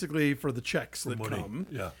girl, basically for the checks that Money. come.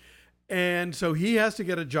 Yeah. And so he has to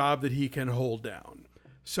get a job that he can hold down.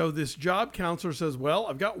 So this job counselor says, well,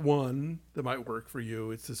 I've got one that might work for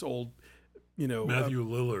you. It's this old, Matthew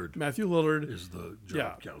Lillard Matthew Lillard is the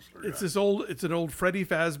job counselor. It's it's an old Freddy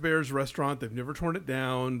Fazbear's restaurant. They've never torn it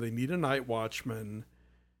down. They need a night watchman.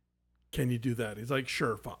 Can you do that? He's like,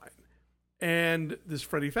 sure, fine. And this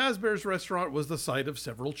Freddy Fazbear's restaurant was the site of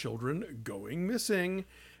several children going missing,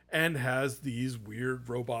 and has these weird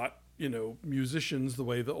robot, musicians, the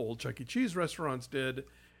way the old Chuck E. Cheese restaurants did.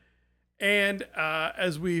 And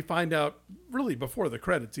as we find out, really before the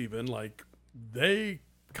credits even, like, they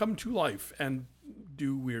come to life and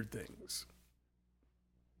do weird things.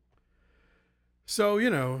 So,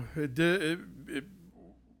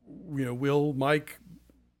 will Mike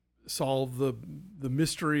solve the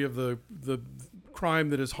mystery of the crime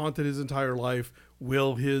that has haunted his entire life?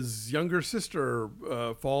 Will his younger sister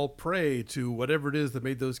fall prey to whatever it is that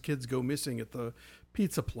made those kids go missing at the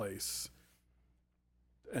pizza place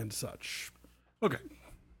and such? Okay.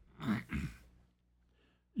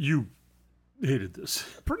 You hated this.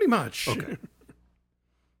 Pretty much. Okay.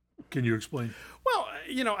 Can you explain? Well,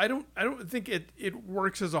 I don't think it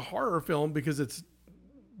works as a horror film because it's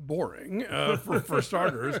boring, for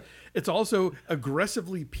starters. It's also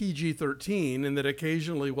aggressively PG-13 in that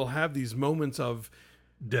occasionally we'll have these moments of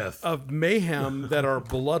Death. of mayhem that are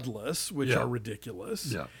bloodless, which Yeah. are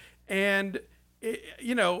ridiculous. Yeah. And,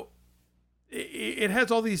 it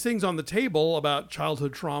has all these things on the table about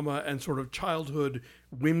childhood trauma and sort of childhood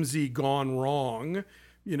whimsy gone wrong,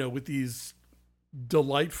 with these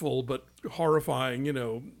delightful but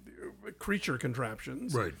horrifying, creature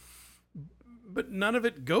contraptions. Right. But none of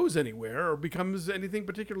it goes anywhere or becomes anything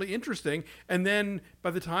particularly interesting. And then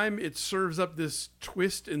by the time it serves up this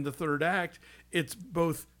twist in the third act, it's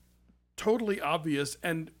both totally obvious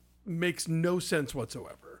and makes no sense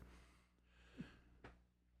whatsoever.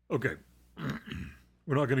 Okay.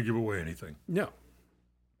 We're not going to give away anything No,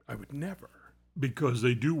 I would never. because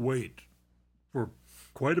they do wait for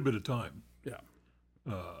quite a bit of time.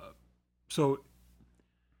 Yeah. So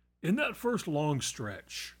in that first long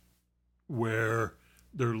stretch where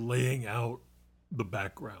they're laying out the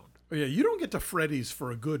background, Oh, yeah, you don't get to Freddy's for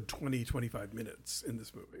a good 20, 25 minutes in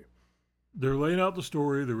this movie. they're laying out the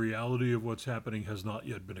story, the reality of what's happening has not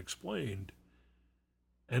yet been explained.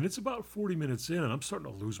 And it's about 40 minutes in, and I'm starting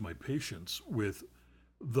to lose my patience with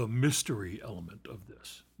the mystery element of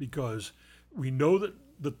this, because we know that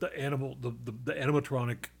the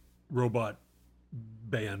animatronic robot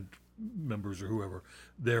band members or whoever,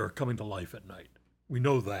 they're coming to life at night. We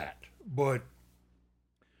know that, but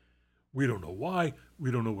we don't know why.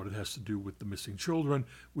 We don't know what it has to do with the missing children.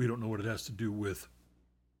 We don't know what it has to do with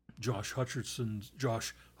Josh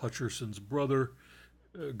Hutcherson's brother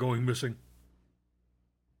going missing.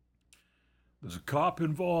 There's a cop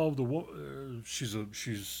involved.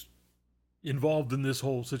 She's involved in this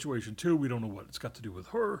whole situation too. We don't know what it's got to do with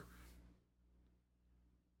her.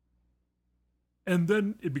 And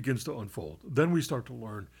then it begins to unfold. Then we start to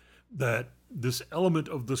learn that this element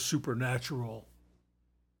of the supernatural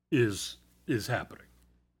is happening.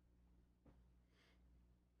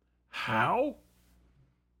 How?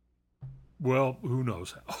 Well, who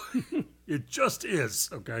knows how? It just is,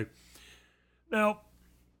 okay? Now,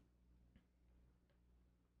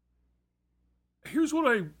 here's what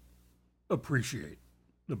I appreciate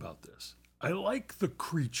about this. I like the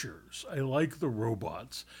creatures. I like the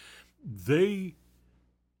robots. They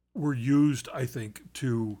were used, I think,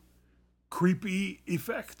 to creepy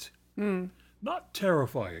effect. Not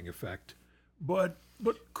terrifying effect, but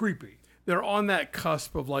creepy. They're on that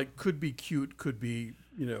cusp of like, could be cute, could be,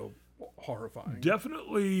 horrifying.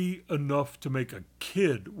 Definitely enough to make a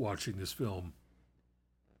kid watching this film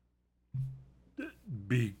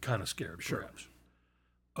be kind of scared, Sure.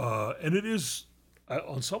 perhaps. And it is,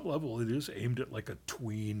 on some level, it is aimed at like a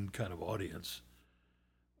tween kind of audience.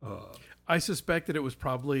 I suspect that it was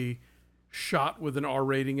probably shot with an R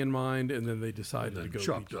rating in mind, and then they decided and then to go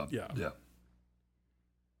chopped up. Yeah. Yeah.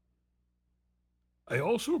 I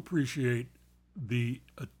also appreciate the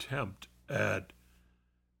attempt at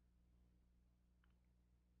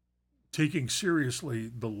taking seriously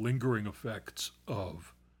the lingering effects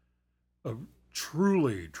of a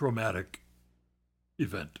truly traumatic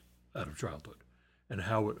event out of childhood and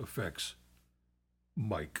how it affects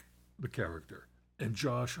Mike, the character. And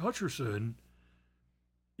Josh Hutcherson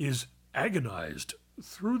is agonized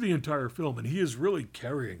through the entire film, and he is really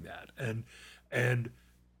carrying that and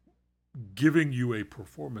giving you a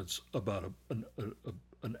performance about an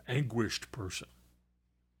anguished person.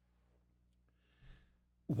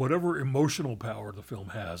 Whatever emotional power the film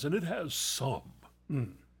has, and it has some,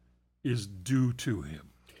 is due to him.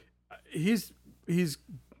 He's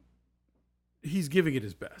giving it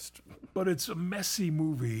his best. But it's a messy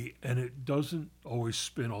movie, and it doesn't always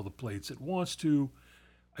spin all the plates it wants to.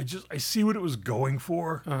 I see what it was going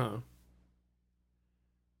for. Uh-huh.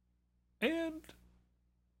 And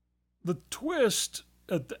the twist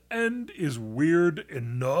at the end is weird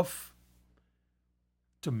enough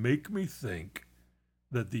to make me think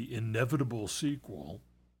that the inevitable sequel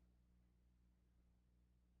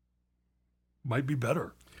might be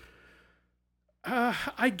better.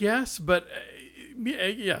 I guess, but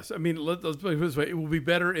yes. I mean, let's put it this way. It will be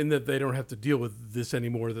better in that they don't have to deal with this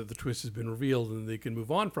anymore, that the twist has been revealed and they can move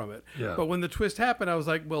on from it. Yeah. But when the twist happened, I was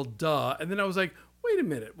like, well, duh. And then I was like, wait a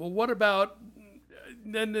minute. Well, what about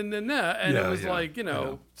nah, nah, nah, nah? And it was like,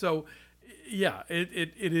 so yeah,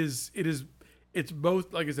 it's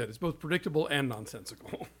both, like I said, it's both predictable and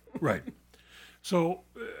nonsensical. Right. So,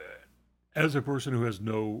 as a person who has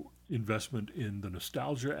no investment in the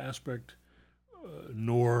nostalgia aspect,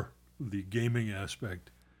 nor the gaming aspect,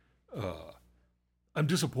 I'm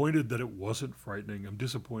disappointed that it wasn't frightening. I'm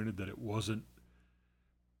disappointed that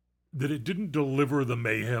it didn't deliver the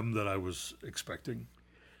mayhem that I was expecting.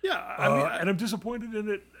 Yeah, and I'm disappointed in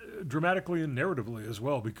it dramatically and narratively as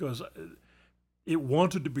well, because it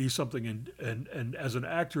wanted to be something, and as an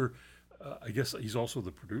actor, I guess he's also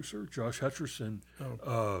the producer, Josh Hutcherson,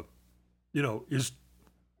 is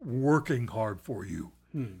working hard for you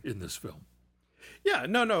in this film. Yeah,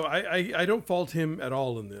 no, I don't fault him at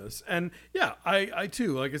all in this. And yeah, I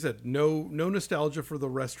too, like I said, no nostalgia for the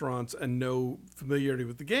restaurants and no familiarity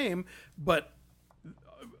with the game, but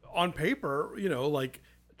on paper, like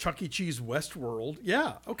Chuck E. Cheese Westworld,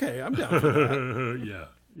 yeah, okay, I'm down for that.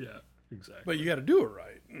 Yeah, exactly. But you got to do it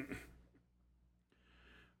right.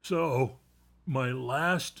 So, my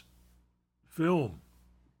last film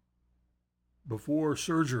before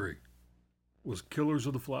surgery was Killers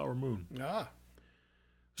of the Flower Moon. Ah.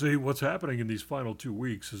 See, what's happening in these final 2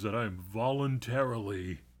 weeks is that I'm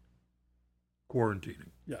voluntarily quarantining.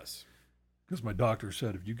 Yes. Because my doctor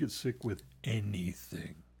said, if you get sick with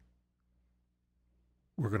anything,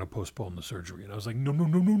 we're going to postpone the surgery. And I was like, no.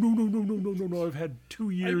 I've had 2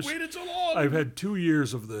 years. I waited so long. I've had 2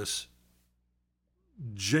 years of this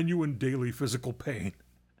genuine daily physical pain.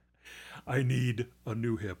 I need a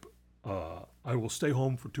new hip. I will stay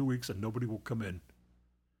home for 2 weeks and nobody will come in.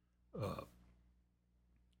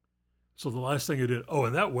 So the last thing I did,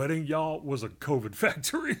 and that wedding, y'all, was a COVID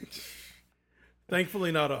factory.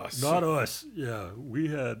 Thankfully, not us. Not us. Yeah, we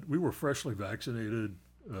were freshly vaccinated.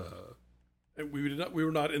 And we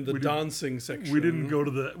were not in the dancing section. We didn't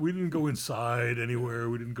go inside anywhere.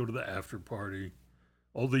 We didn't go to the after party.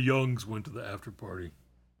 All the youngs went to the after party.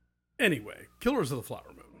 Anyway, Killers of the Flower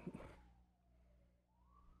Moon.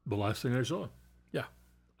 The last thing I saw. Yeah.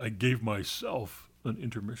 I gave myself an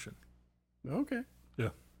intermission. Okay. Yeah.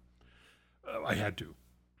 I had to.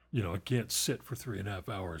 I can't sit for 3.5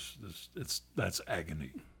 hours. That's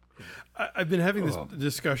agony. I've been having this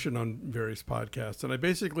discussion on various podcasts, and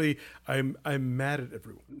I'm mad at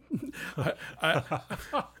everyone. I'm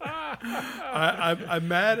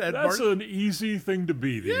mad at. That's an easy thing to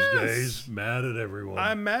be these days. Mad at everyone.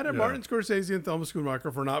 I'm mad at Martin Scorsese and Thelma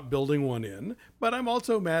Schoonmaker for not building one in, but I'm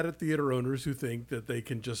also mad at theater owners who think that they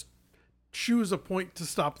can just choose a point to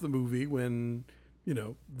stop the movie when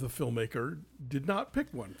the filmmaker did not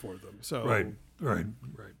pick one for them. So right.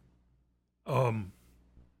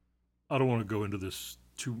 I don't want to go into this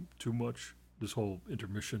too much, this whole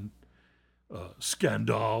intermission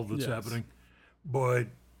scandal that's happening, but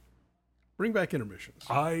bring back intermissions.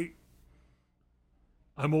 I'm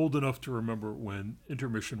old enough to remember when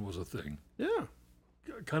intermission was a thing. Yeah.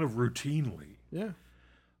 Kind of routinely. Yeah.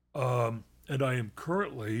 And I am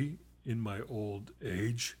currently, in my old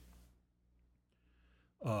age,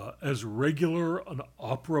 as regular an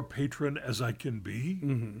opera patron as I can be.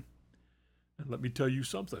 Mm-hmm. And let me tell you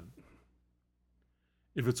something.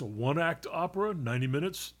 If it's a one-act opera, 90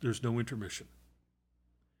 minutes, there's no intermission.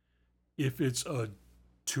 If it's a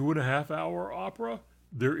 2.5-hour opera,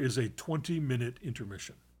 there is a 20-minute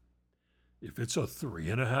intermission. If it's a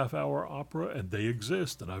 3.5-hour opera, and they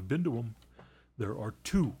exist, and I've been to them, there are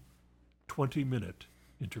two 20-minute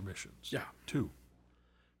intermissions. Yeah. 2.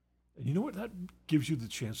 And you know what that gives you the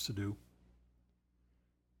chance to do?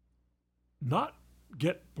 Not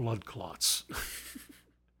get blood clots.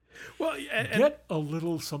 Well, get a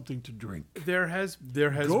little something to drink. There has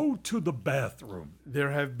Go to the bathroom.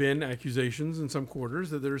 There have been accusations in some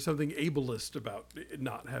quarters that there is something ableist about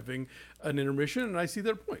not having an intermission, and I see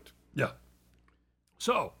their point. Yeah.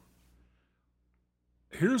 So,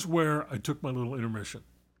 here's where I took my little intermission.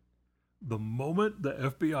 The moment the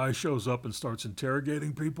FBI shows up and starts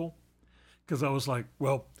interrogating people, because I was like,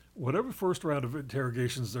 well, whatever first round of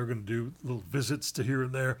interrogations they're going to do, little visits to here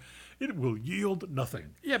and there, it will yield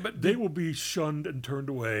nothing. Yeah, but they will be shunned and turned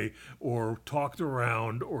away, or talked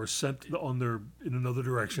around, or sent in another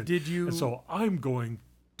direction. And so I'm going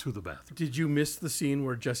to the bathroom. Did you miss the scene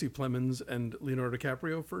where Jesse Plemons and Leonardo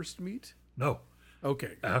DiCaprio first meet? No.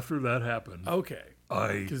 Okay. After that happened, okay,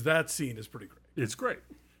 because that scene is pretty great. It's great.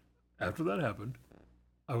 After that happened,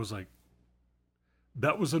 I was like,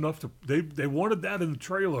 that was enough to. They wanted that in the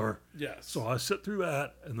trailer. Yes. So I sit through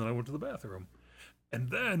that, and then I went to the bathroom. And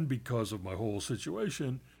then, because of my whole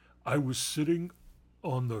situation, I was sitting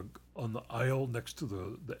on the aisle next to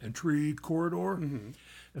the entry corridor. Mm-hmm.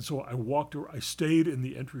 And so I stayed in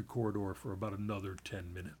the entry corridor for about another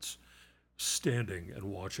 10 minutes, standing and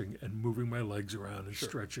watching and moving my legs around and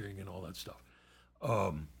stretching and all that stuff.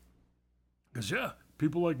 Because,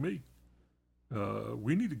 people like me,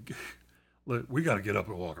 we need to... We got to get up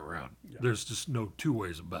and walk around. Yeah. There's just no two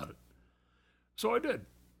ways about it. So I did.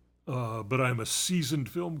 But I'm a seasoned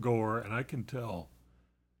film goer, and I can tell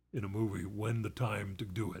in a movie when the time to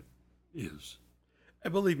do it is.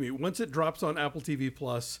 And believe me, once it drops on Apple TV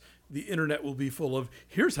Plus, the internet will be full of,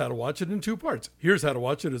 here's how to watch it in 2 parts. Here's how to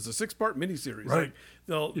watch it as a 6-part miniseries. Right.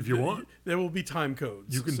 Like, if you want. There will be time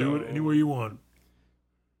codes. You can do it any way you want.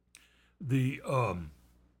 But,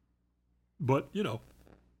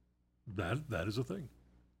 that is a thing.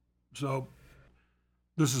 So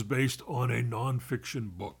this is based on a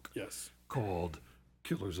nonfiction book. Yes. Called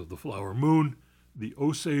Killers of the Flower Moon, The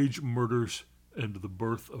Osage Murders and the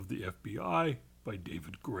Birth of the FBI by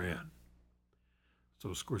David Gran. So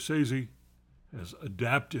Scorsese has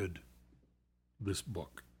adapted this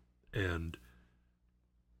book and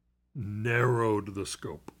narrowed the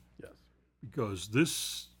scope. Yes. Because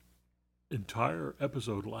this entire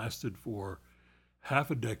episode lasted for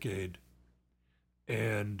half a decade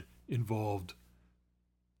and involved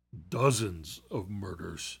dozens of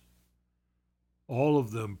murders, all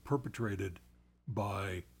of them perpetrated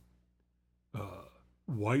by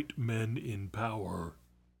white men in power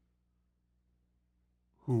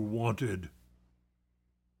who wanted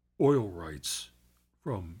oil rights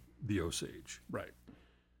from the Osage. Right.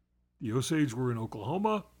 The Osage were in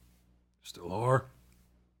Oklahoma, still are,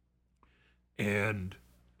 and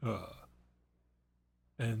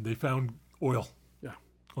they found oil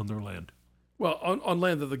on their land. Well, on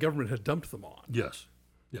land that the government had dumped them on. Yes.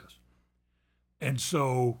 And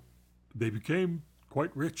so they became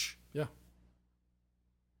quite rich. Yeah.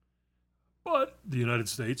 But the United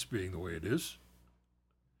States, being the way it is,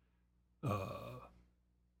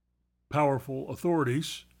 powerful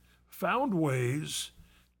authorities found ways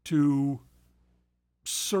to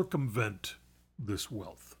circumvent this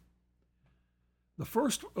wealth. The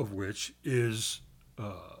first of which is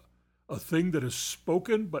a thing that is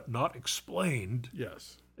spoken but not explained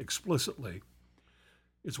explicitly.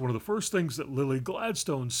 It's one of the first things that Lily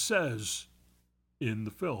Gladstone says in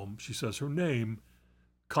the film. She says her name,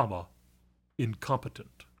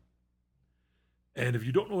 incompetent. And if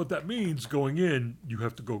you don't know what that means going in, you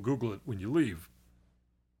have to go Google it when you leave.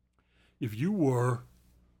 If you were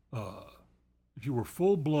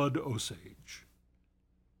full-blood Osage,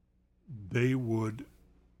 they would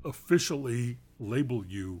officially label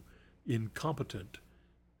you incompetent,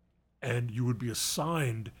 and you would be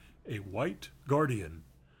assigned a white guardian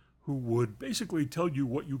who would basically tell you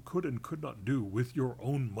what you could and could not do with your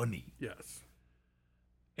own money. Yes.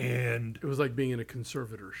 And it was like being in a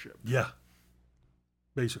conservatorship. Yeah,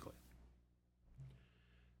 basically.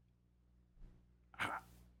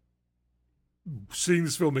 Seeing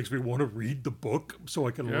this film makes me want to read the book so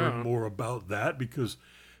I can learn more about that, because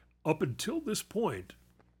up until this point,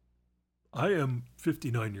 I am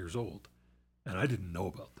 59 years old, and I didn't know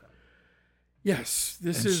about that. Yes,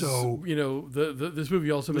 this And is, so- this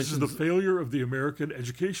movie also This is mentions the failure of the American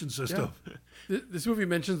education system. this movie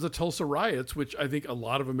mentions the Tulsa riots, which I think a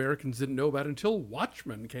lot of Americans didn't know about until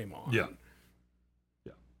Watchmen came on. Yeah.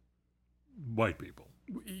 White people.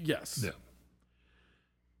 Yes. Yeah.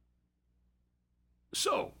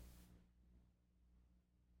 So,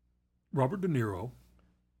 Robert De Niro,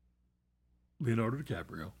 Leonardo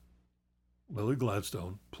DiCaprio, Lily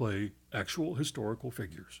Gladstone play actual historical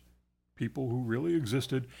figures, people who really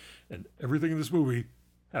existed, and everything in this movie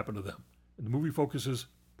happened to them. And the movie focuses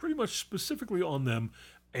pretty much specifically on them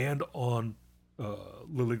and on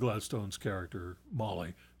Lily Gladstone's character,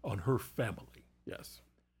 Molly, on her family. Yes.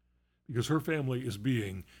 Because her family is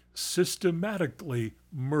being systematically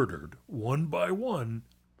murdered one by one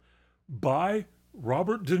by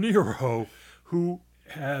Robert De Niro, who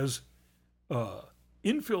has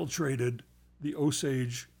infiltrated the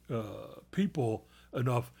Osage people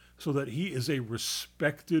enough so that he is a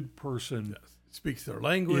respected person Speaks their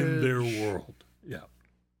language. in their world. Yeah.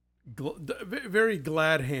 Very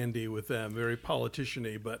glad handy with them, very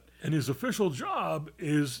politician-y, but... And his official job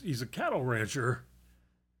is he's a cattle rancher.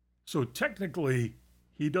 So technically,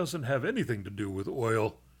 he doesn't have anything to do with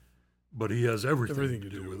oil, but he has everything to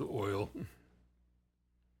do with oil.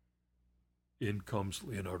 In comes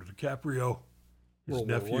Leonardo DiCaprio, his World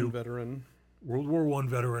nephew, War I veteran. World War I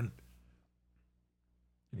veteran.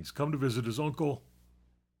 And he's come to visit his uncle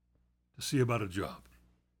to see about a job.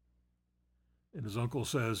 And his uncle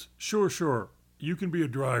says, sure, you can be a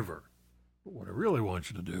driver. But what I really want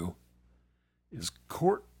you to do is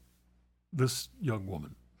court this young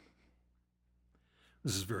woman.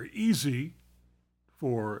 This is very easy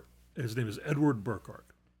for, his name is Edward Burkhardt.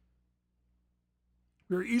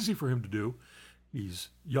 Very easy for him to do. He's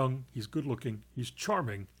young, he's good looking, he's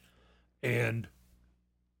charming, and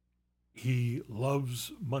he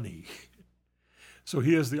loves money. So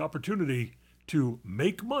he has the opportunity to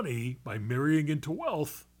make money by marrying into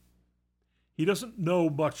wealth. He doesn't know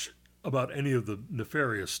much about any of the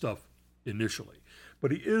nefarious stuff initially,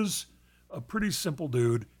 but he is a pretty simple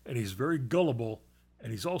dude, and he's very gullible,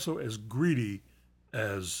 and he's also as greedy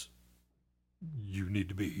as you need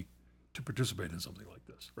to be to participate in something like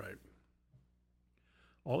this. Right.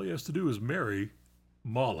 All he has to do is marry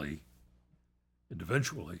Molly, and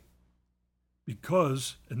eventually,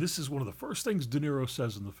 because, and this is one of the first things De Niro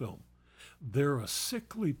says in the film, they're a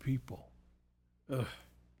sickly people. Ugh.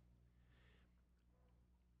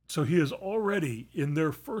 So he has already, in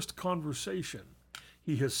their first conversation,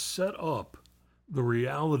 he has set up the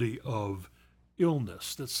reality of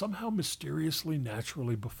illness that somehow mysteriously,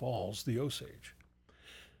 naturally befalls the Osage.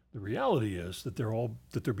 The reality is that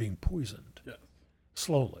they're being poisoned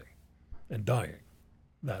slowly and dying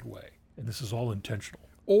that way. And this is all intentional.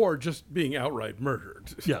 Or just being outright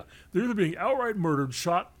murdered. Yeah, they're either being outright murdered,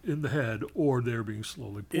 shot in the head, or they're being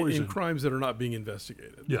slowly poisoned. In crimes that are not being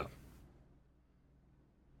investigated. Yeah.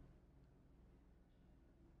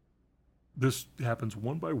 This happens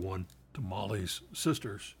one by one to Molly's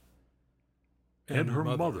sisters and her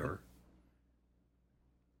mother,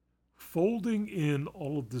 folding in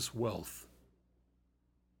all of this wealth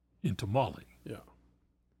into Molly. Yeah.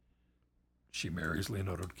 She marries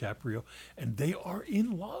Leonardo DiCaprio, and they are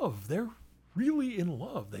in love. They're really in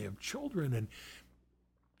love. They have children, and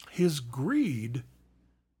his greed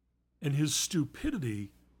and his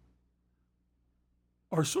stupidity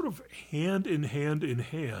are sort of hand in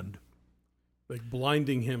hand, like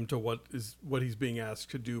blinding him to what he's being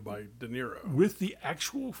asked to do by De Niro. with the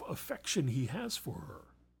actual affection he has for her.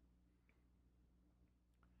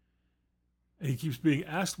 And he keeps being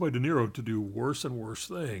asked by De Niro to do worse and worse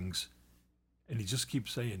things, and he just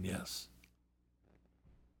keeps saying yes.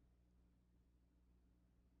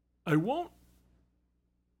 I won't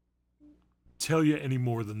tell you any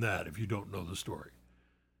more than that if you don't know the story.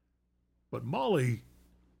 But Molly,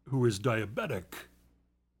 who is diabetic,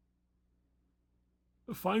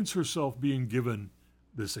 finds herself being given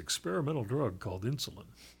this experimental drug called insulin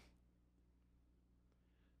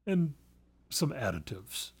and some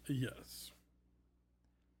additives. Yes.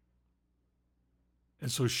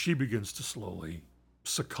 And so she begins to slowly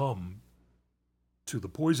succumb to the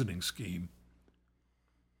poisoning scheme.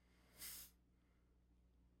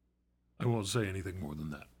 I won't say anything more than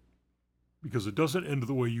that because it doesn't end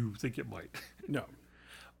the way you think it might. No.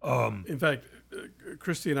 In fact,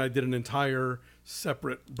 Christy and I did an entire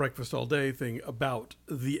separate breakfast all day thing about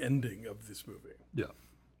the ending of this movie. Yeah.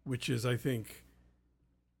 Which is, I think,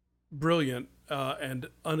 brilliant and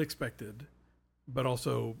unexpected, but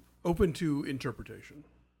also open to interpretation.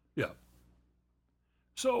 Yeah.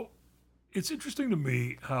 So it's interesting to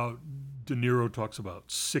me how De Niro talks about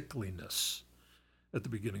sickliness at the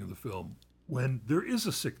beginning of the film when there is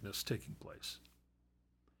a sickness taking place.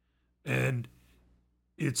 And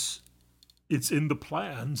it's in the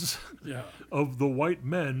plans of the white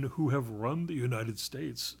men who have run the United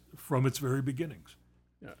States from its very beginnings.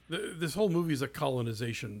 Yeah, this whole movie is a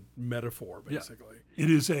colonization metaphor, basically. Yeah.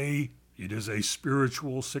 It is a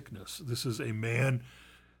spiritual sickness. This is a man,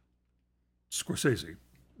 Scorsese,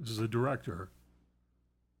 this is a director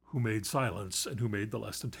who made Silence and who made The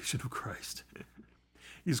Last Temptation of Christ.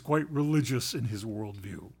 He's quite religious in his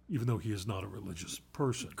worldview, even though he is not a religious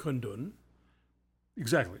person. Kundun.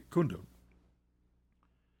 Exactly, Kundun.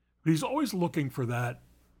 But he's always looking for that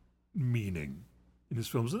meaning in his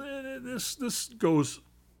films. And this goes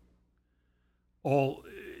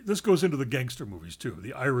into the gangster movies too.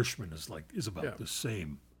 The Irishman is about the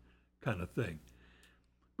same kind of thing.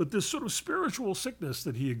 But this sort of spiritual sickness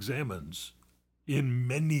that he examines in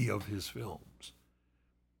many of his films,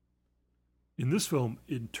 in this film,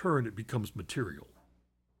 in turn, it becomes material.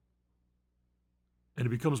 And it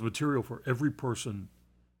becomes material for every person,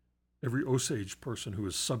 every Osage person who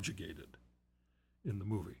is subjugated in the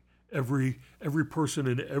movie. Every person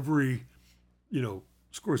in every,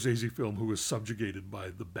 Scorsese film who is subjugated by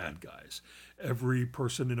the bad guys. Every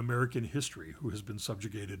person in American history who has been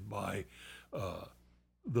subjugated by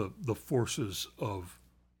the forces of,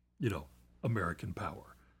 American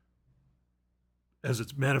power. As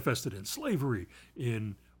it's manifested in slavery,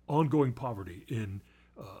 in ongoing poverty, in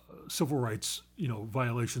civil rights,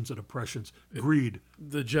 violations and oppressions, greed.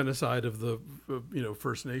 The genocide of the,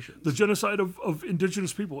 First Nations. The genocide of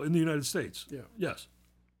indigenous people in the United States. Yeah. Yes.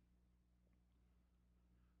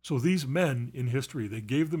 So these men in history, they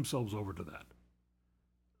gave themselves over to that.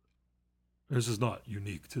 This is not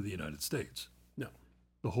unique to the United States. No.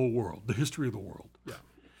 The whole world, the history of the world,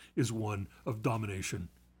 is one of domination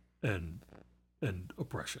and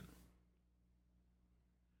oppression.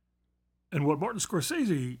 And what Martin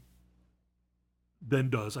Scorsese then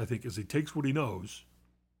does, I think, is he takes what he knows,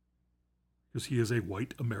 because he is a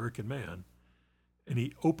white American man, and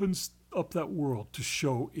he opens up that world to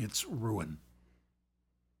show its ruin.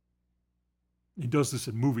 He does this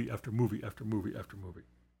in movie after movie after movie after movie.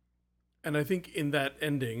 And I think in that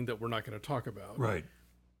ending that we're not going to talk about, right,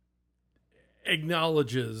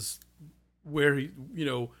 acknowledges where he,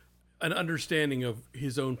 an understanding of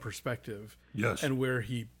his own perspective. Yes. And where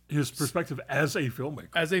his perspective as a filmmaker.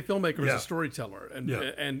 As a filmmaker, as a storyteller,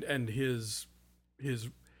 and his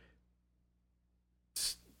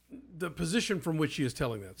the position from which he is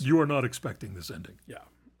telling that story. You are not expecting this ending. Yeah.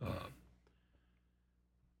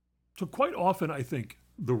 So quite often, I think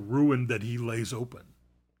the ruin that he lays open,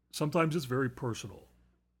 sometimes it's very personal,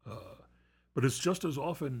 but it's just as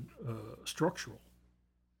often structural.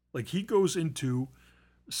 Like he goes into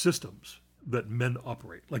systems that men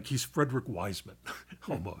operate, like he's Frederick Wiseman,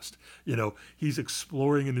 almost. He's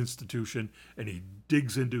exploring an institution, and he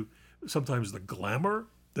digs into sometimes the glamour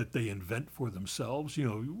that they invent for themselves.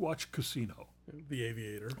 You watch Casino. The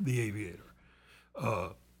Aviator.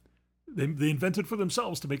 They invent it for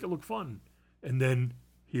themselves to make it look fun, and then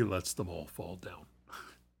he lets them all fall down.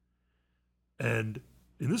 And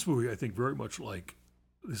in this movie, I think very much like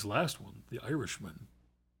this last one, The Irishman,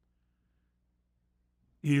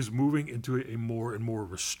 he is moving into a more and more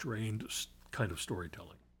restrained kind of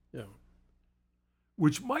storytelling. Yeah.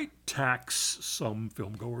 Which might tax some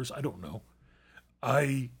filmgoers. I don't know.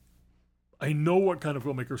 I know what kind of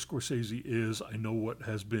filmmaker Scorsese is. I know what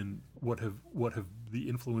have the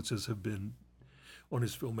influences have been on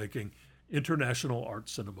his filmmaking. International art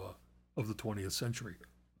cinema of the 20th century.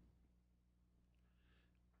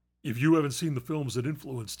 If you haven't seen the films that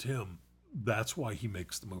influenced him, that's why he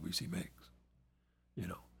makes the movies he makes.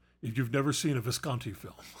 If you've never seen a Visconti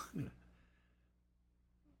film,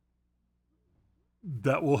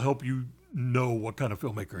 that will help you know what kind of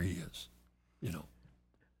filmmaker he is.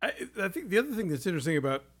 I think the other thing that's interesting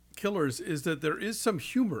about Killers is that there is some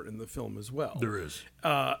humor in the film as well. There is.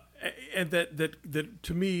 And that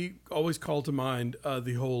to me always called to mind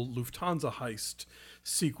the whole Lufthansa heist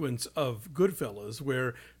sequence of Goodfellas,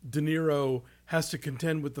 where De Niro has to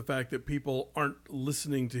contend with the fact that people aren't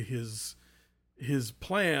listening to his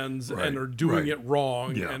plans and are doing it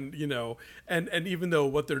wrong. Yeah. And and even though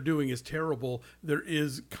what they're doing is terrible, there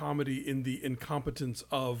is comedy in the incompetence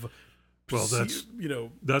of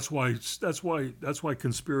that's why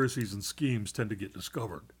conspiracies and schemes tend to get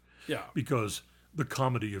discovered. Yeah. Because the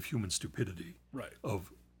comedy of human stupidity. Right.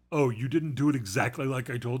 Of, oh, you didn't do it exactly like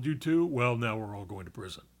I told you to? Well, now we're all going to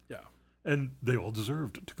prison. Yeah. And they all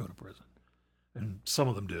deserved to go to prison. And some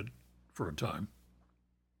of them did for a time.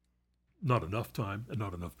 Not enough time and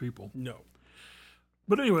not enough people. No.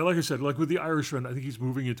 But anyway, like I said, like with The Irishman, I think he's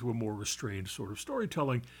moving into a more restrained sort of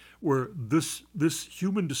storytelling where this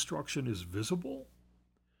human destruction is visible,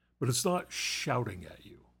 but it's not shouting at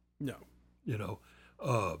you. No. You know,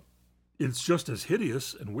 it's just as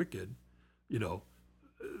hideous and wicked. You know,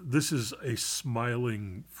 this is a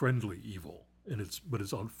smiling, friendly evil, and it's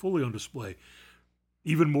fully on display,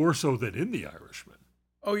 even more so than in The Irishman.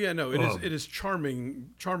 Oh yeah, no, it is charmingly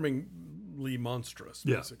monstrous,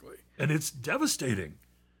 basically, and it's devastating.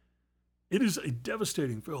 It is a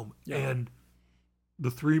devastating film, and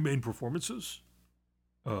the three main performances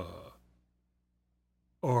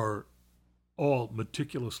are all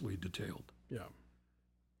meticulously detailed. Yeah,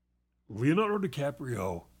 Leonardo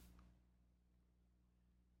DiCaprio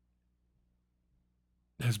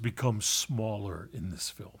has become smaller in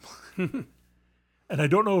this film. And I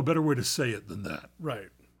don't know a better way to say it than that. Right.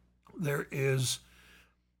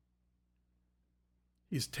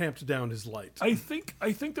 He's tamped down his light. I think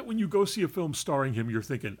that when you go see a film starring him, you're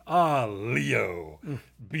thinking, Leo,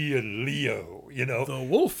 being Leo, you know. The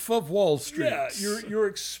Wolf of Wall Street. Yeah, you're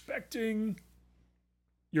expecting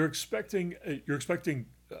King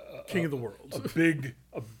of the World.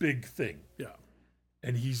 a big thing. Yeah.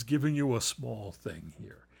 And he's giving you a small thing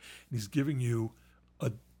here. He's giving you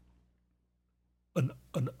an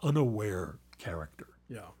unaware character.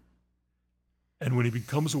 Yeah. And when he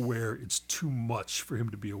becomes aware, it's too much for him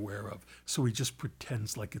to be aware of. So he just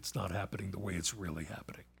pretends like it's not happening the way it's really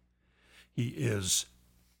happening. He is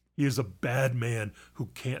a bad man who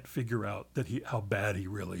can't figure out how bad he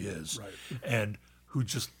really is. Right. And who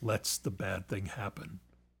just lets the bad thing happen.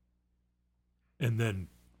 And then,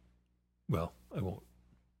 well, I won't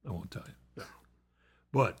tell you. Yeah.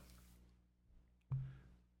 But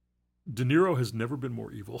De Niro has never been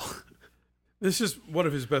more evil. This is one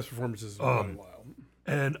of his best performances in a while.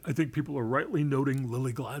 And I think people are rightly noting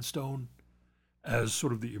Lily Gladstone as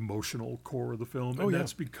sort of the emotional core of the film. And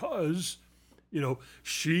that's because, you know,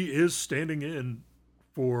 she is standing in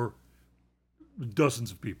for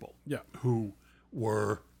dozens of people who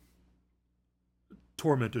were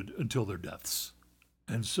tormented until their deaths.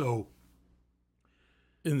 And so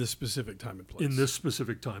in this specific time and place.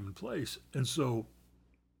 And so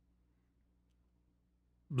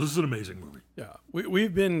this is an amazing movie. Yeah.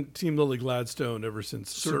 We've been Team Lily Gladstone ever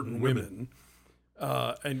since Certain Women.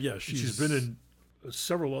 And yeah, she's been in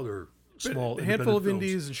several other small a handful of films.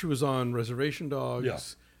 indies, and she was on Reservation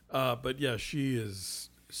Dogs. Yeah. But yeah, she is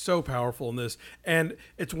so powerful in this. And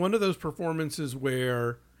it's one of those performances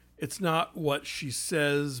where it's not what she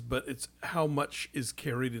says, but it's how much is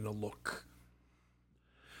carried in a look.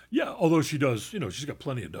 Yeah, although she does, you know, she's got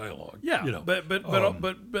plenty of dialogue. Yeah, you know.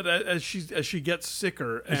 but as she gets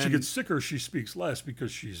sicker, she speaks less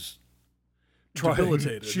because she's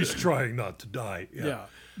debilitated. She's trying not to die. Yeah.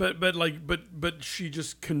 But she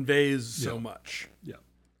just conveys so much. Yeah.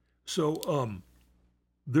 So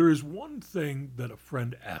there is one thing that a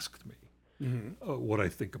friend asked me what I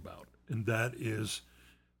think about, and that is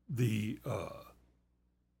the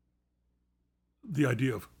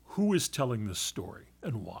idea of who is telling this story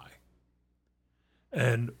and why.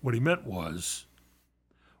 And what he meant was,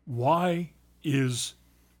 why is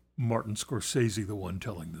Martin Scorsese the one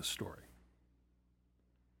telling this story?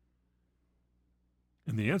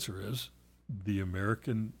 And the answer is the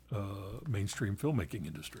American mainstream filmmaking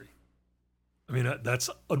industry. I mean,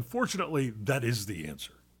 unfortunately, that is the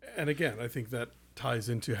answer. And again, I think that ties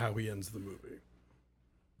into how he ends the movie.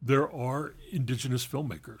 There are indigenous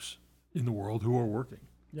filmmakers in the world who are working.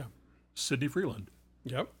 Yeah. Sidney Freeland.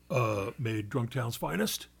 Yep. Made Drunktown's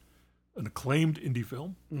Finest, an acclaimed indie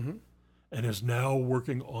film, and is now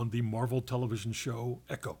working on the Marvel television show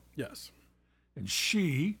Echo. Yes. And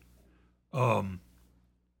she could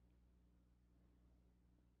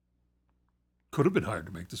have been hired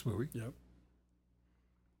to make this movie. Yep.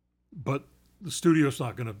 But the studio's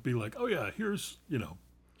not going to be like, oh yeah, here's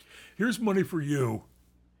money for you.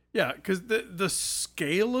 Yeah, because the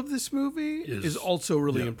scale of this movie is also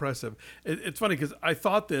really impressive. It's funny because I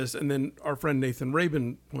thought this, and then our friend Nathan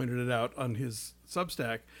Rabin pointed it out on his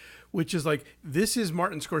Substack, which is like, this is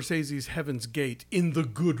Martin Scorsese's Heaven's Gate in the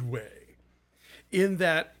good way. In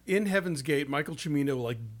that, in Heaven's Gate, Michael Cimino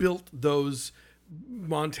like built those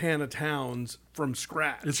Montana towns from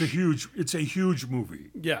scratch. It's a huge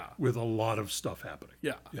movie. Yeah. With a lot of stuff happening.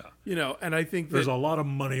 Yeah. Yeah. You know, and I think there's a lot of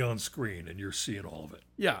money on screen and you're seeing all of it.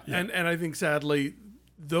 Yeah. And I think sadly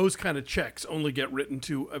those kind of checks only get written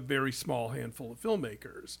to a very small handful of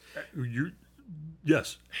filmmakers.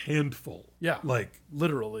 Yes, handful. Yeah. Like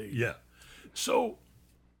literally. Yeah. So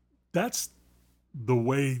that's the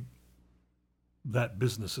way that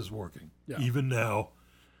business is working. Yeah. Even now,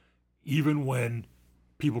 even when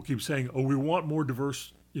people keep saying, "Oh, we want more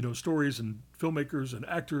diverse, stories and filmmakers and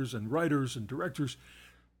actors and writers and directors."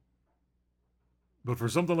 But for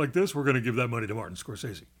something like this, we're going to give that money to Martin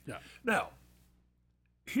Scorsese. Yeah. Now,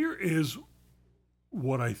 here is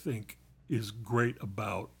what I think is great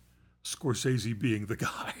about Scorsese being the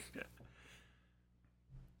guy.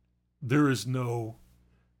 There is no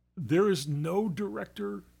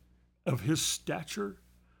director of his stature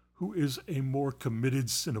who is a more committed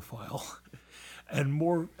cinephile and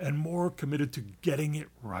more committed to getting it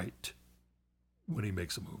right when he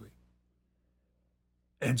makes a movie.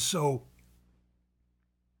 And so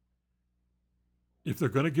if they're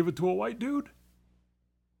going to give it to a white dude,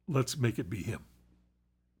 let's make it be him.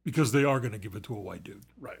 Because they are going to give it to a white dude.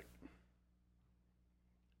 Right.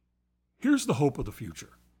 Here's the hope of the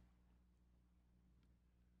future.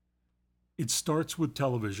 It starts with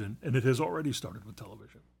television, and it has already started with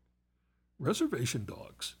television. Reservation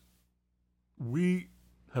Dogs. We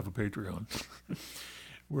have a Patreon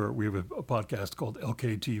where we have a podcast called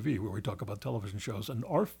LKTV where we talk about television shows. And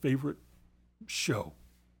our favorite show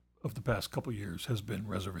of the past couple years has been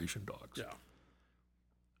Reservation Dogs.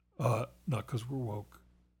 Yeah. Not because we're woke.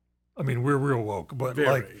 I mean, we're real woke, but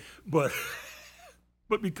Very. but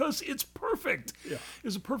because it's perfect. Yeah.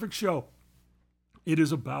 It's a perfect show. It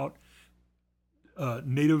is about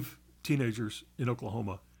Native teenagers in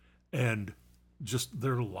Oklahoma and just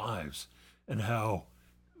their lives and how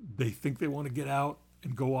they think they want to get out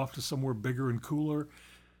and go off to somewhere bigger and cooler.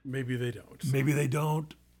 Maybe they don't. Maybe they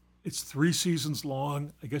don't. It's 3 seasons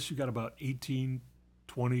long. I guess you got about 18,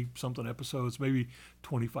 20 something episodes, maybe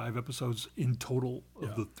 25 episodes in total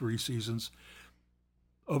of the 3 seasons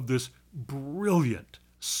of this brilliant,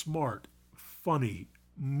 smart, funny,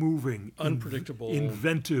 moving, unpredictable,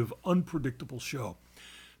 inventive, unpredictable show.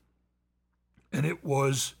 And it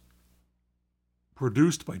was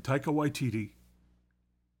produced by Taika Waititi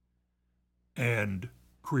and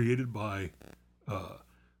created by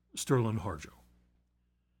Sterling Harjo.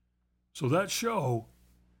 So that show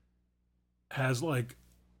has like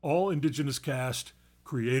all indigenous cast,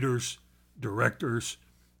 creators, directors,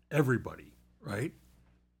 everybody, right?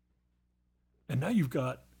 And now you've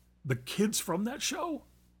got the kids from that show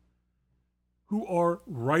who are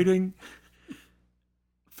writing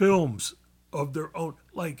films of their own,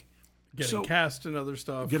 like getting cast and other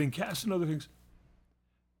stuff. Getting cast and other things.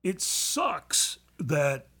 It sucks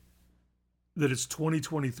that it's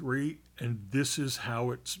 2023 and this is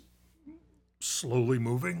how it's slowly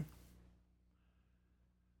moving.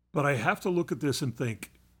 But I have to look at this and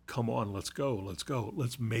think, come on, let's go.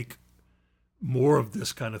 Let's make more of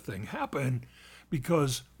this kind of thing happen,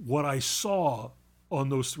 because what I saw on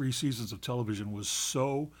those 3 seasons of television was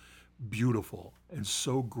so beautiful and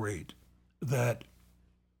so great that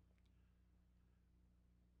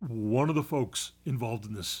one of the folks involved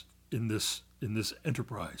in this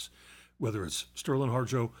enterprise, whether it's Sterling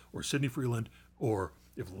Harjo or Sidney Freeland, or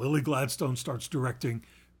if Lily Gladstone starts directing,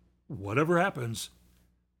 whatever happens,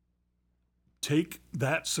 take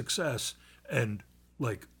that success and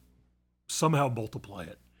like somehow multiply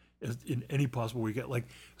it in any possible way. Like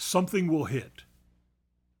something will hit.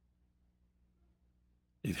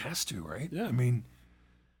 It has to, right? Yeah. I mean,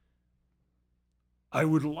 I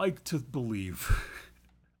would like to believe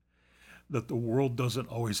that the world doesn't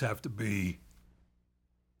always have to be,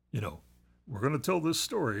 we're going to tell this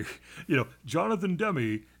story. Jonathan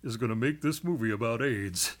Demme is going to make this movie about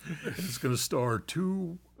AIDS. It's going to star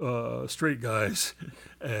 2 straight guys,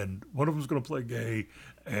 and one of them's going to play gay.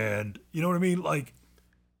 And you know what I mean? Like,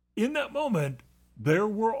 in that moment, there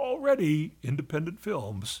were already independent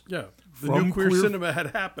films. Yeah, the new queer cinema had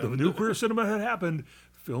happened. The new queer cinema had happened.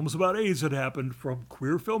 Films about AIDS had happened from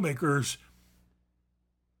queer filmmakers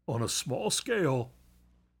on a small scale.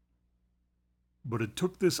 But it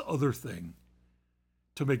took this other thing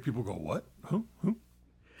to make people go, what? Huh?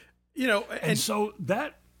 And so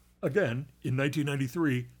that, again, in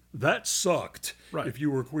 1993, that sucked. Right. If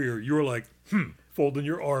you were queer, you were like, folding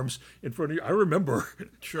your arms in front of you. I remember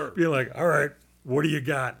sure being like, all right, what do you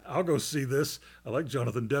got? I'll go see this. I like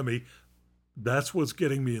Jonathan Demme. That's what's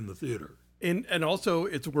getting me in the theater. And also,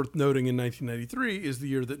 it's worth noting in 1993 is the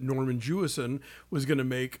year that Norman Jewison was going to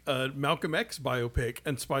make a Malcolm X biopic,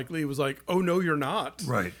 and Spike Lee was like, "Oh no, you're not."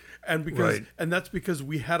 Right. And and that's because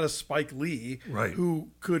we had a Spike Lee who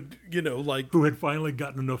could, who had finally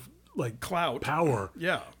gotten enough clout, power,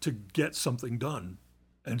 yeah, to get something done,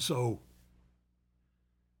 and so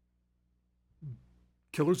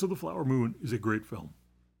Killers of the Flower Moon is a great film,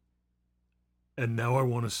 and now I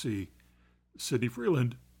want to see Sidney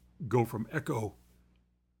Freeland go from Echo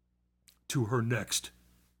to her next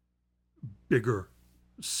bigger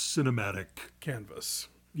cinematic canvas.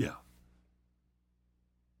 Yeah.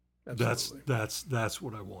 Absolutely. That's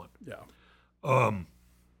what I want. Yeah.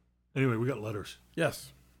 Anyway, we got letters.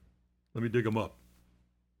 Yes. Let me dig them up.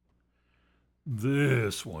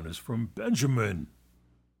 This one is from Benjamin.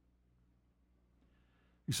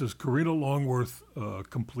 He says, Karina Longworth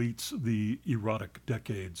completes the Erotic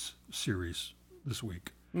Decades series this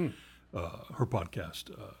week. Her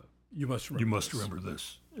podcast, You must remember. You Must Remember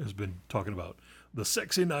This, has been talking about the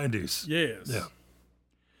sexy 90s. Yes.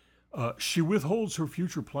 Yeah. She withholds her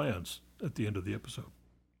future plans at the end of the episode.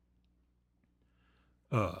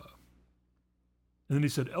 And then he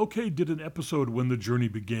said, LK did an episode when the journey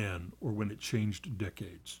began or when it changed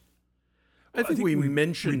decades. I think we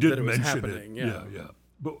mentioned that it was happening. Yeah.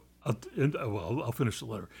 But I'll finish the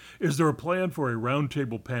letter. Is there a plan for a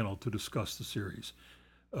roundtable panel to discuss the series?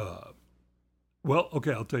 Well,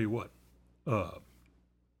 okay, I'll tell you what.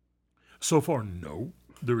 So far, no,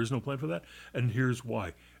 there is no plan for that. And here's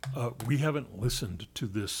why. We haven't listened to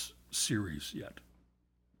this series yet.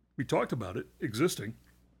 We talked about it existing.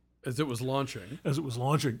 As it was launching.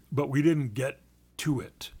 But we didn't get to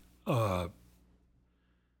it. We're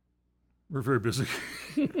very busy.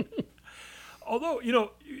 Although,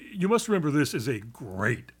 You Must Remember This is a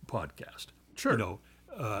great podcast. Sure.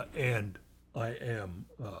 And I am,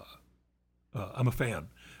 I'm a fan.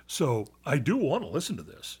 So I do want to listen to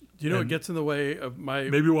this. Do you know what gets in the way of my...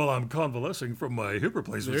 Maybe while I'm convalescing from my hip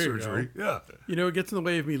replacement surgery. Go. Yeah. You know what gets in the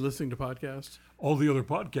way of me listening to podcasts? All the other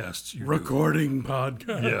podcasts you Recording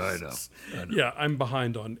podcasts. Yeah, I know. Yeah, I'm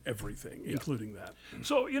behind on everything, including that.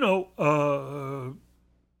 So,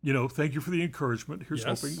 thank you for the encouragement. Here's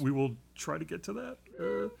hoping we will try to get to that.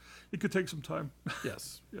 It could take some time.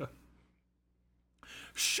 Yes. Yeah.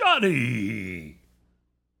 Shoddy.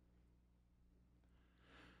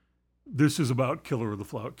 This is about Killers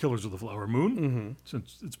of the Flower Moon,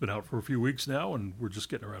 since it's been out for a few weeks now, and we're just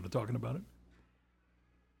getting around to talking about it.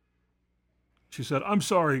 She said, I'm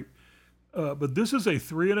sorry, but this is a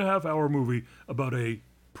 3.5-hour movie about a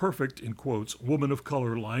perfect, in quotes, woman of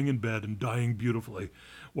color lying in bed and dying beautifully,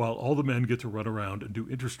 while all the men get to run around and do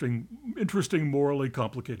interesting, morally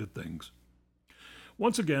complicated things.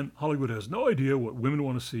 Once again, Hollywood has no idea what women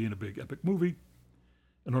want to see in a big epic movie.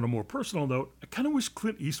 And on a more personal note, I kind of wish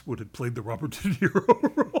Clint Eastwood had played the Robert De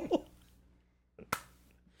Niro role.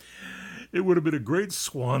 It would have been a great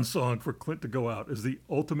swan song for Clint to go out as the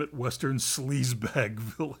ultimate Western sleazebag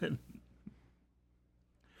villain.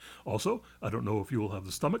 Also, I don't know if you will have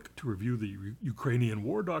the stomach to review the Ukrainian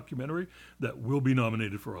war documentary that will be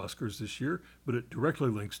nominated for Oscars this year, but it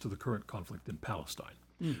directly links to the current conflict in Palestine.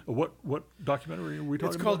 What documentary are we talking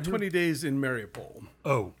about? It's called here? 20 Days in Mariupol.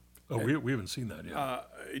 We haven't seen that yet.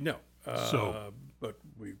 No. But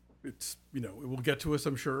it will get to us,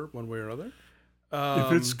 I'm sure, one way or another.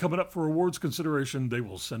 If it's coming up for awards consideration, they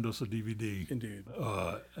will send us a DVD. Indeed.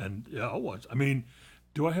 And I'll watch. I mean,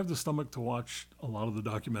 do I have the stomach to watch a lot of the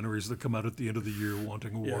documentaries that come out at the end of the year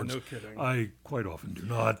wanting awards? Yeah, no kidding. I quite often do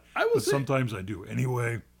not. But sometimes I do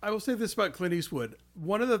anyway. I will say this about Clint Eastwood.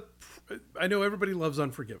 I know everybody loves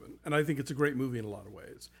Unforgiven, and I think it's a great movie in a lot of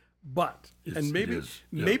ways. But, maybe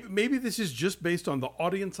this is just based on the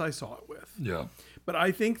audience I saw it with. Yeah. But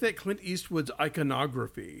I think that Clint Eastwood's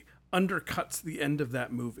iconography undercuts the end of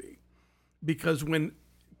that movie. Because when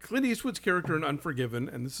Clint Eastwood's character in Unforgiven,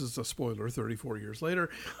 and this is a spoiler 34 years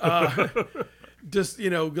later, just,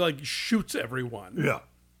 shoots everyone. Yeah.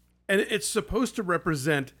 And it's supposed to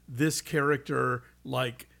represent this character,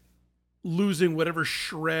 losing whatever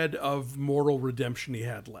shred of moral redemption he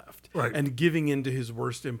had left. Right. And giving into his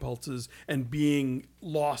worst impulses and being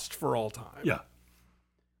lost for all time. Yeah.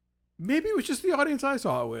 Maybe it was just the audience I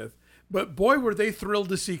saw it with, but boy, were they thrilled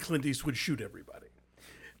to see Clint Eastwood shoot everybody.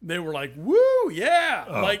 They were like, woo,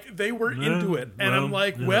 yeah. They were into it. And I'm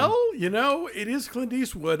like, it is Clint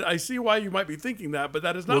Eastwood. I see why you might be thinking that, but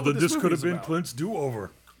that is not what this could have been about. Clint's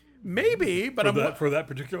do-over. Maybe, but for that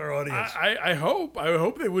particular audience. I hope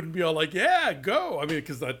they wouldn't be all like, yeah, go. I mean,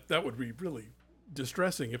 because that would be really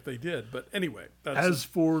distressing if they did. But anyway, as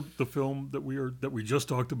for the film that we just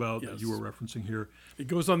talked about, that you were referencing here, it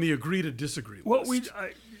goes on the agree to disagree list. Well,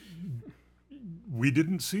 we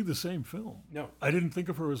didn't see the same film. No, I didn't think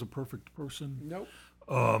of her as a perfect person. Nope.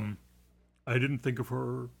 I didn't think of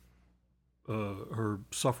her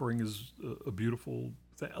suffering as a beautiful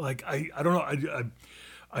thing. I don't know.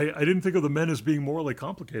 I didn't think of the men as being morally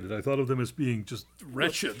complicated. I thought of them as being just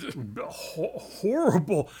wretched,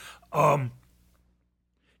 horrible.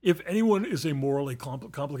 If anyone is a morally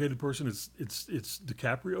complicated person, it's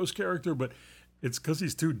DiCaprio's character, but it's because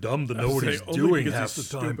he's too dumb to know what he's doing half the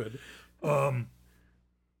time. Stupid.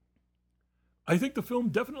 I think the film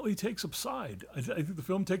definitely takes a side. I think the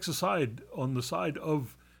film takes a side on the side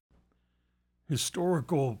of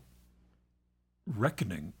historical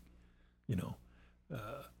reckoning, you know,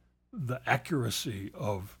 the accuracy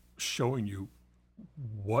of showing you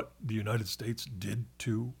what the United States did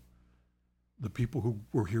to the people who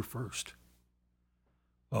were here first.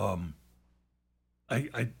 That's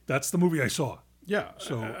the movie I saw. Yeah.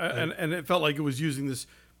 So and it felt like it was using this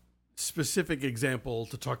specific example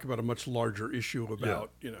to talk about a much larger issue about,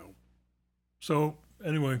 you know. So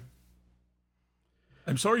anyway,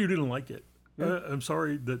 I'm sorry you didn't like it. Yeah. I'm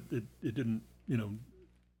sorry that it didn't, you know,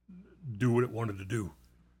 do what it wanted to do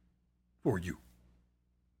for you.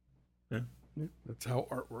 Yeah. Yeah, that's how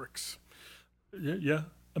art works. Yeah.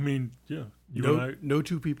 I mean, yeah. No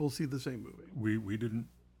two people see the same movie. We didn't.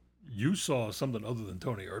 You saw something other than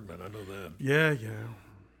Tony Erdmann. I know that. Yeah.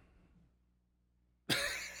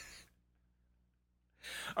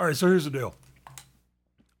 All right, so here's the deal.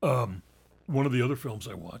 One of the other films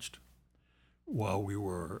I watched while we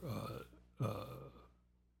were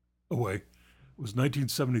away was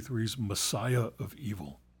 1973's Messiah of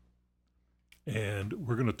Evil. And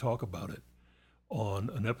we're going to talk about it on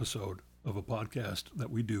an episode of a podcast that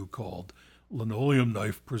we do called Linoleum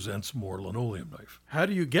Knife Presents More Linoleum Knife. How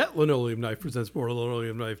do you get Linoleum Knife Presents More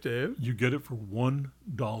Linoleum Knife, Dave? You get it for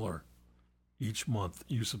 $1 each month.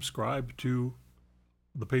 You subscribe to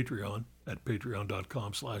the Patreon at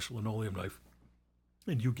patreon.com/linoleumknife,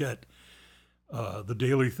 and you get the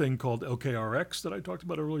daily thing called LKRX that I talked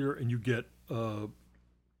about earlier, and you get 1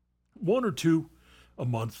 or 2 a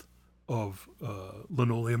month of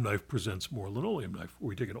Linoleum Knife Presents More Linoleum Knife, where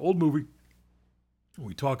we take an old movie and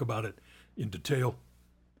we talk about it in detail.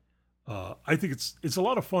 I think it's a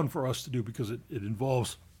lot of fun for us to do because it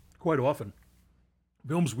involves quite often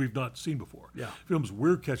films we've not seen before. Yeah. Films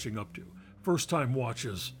we're catching up to. First time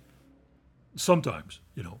watches sometimes,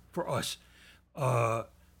 you know, for us.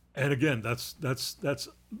 And again, that's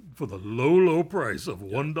for the low price of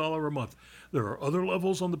 $1 a month. There are other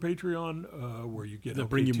levels on the Patreon where you get They'll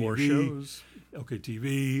bring you more shows.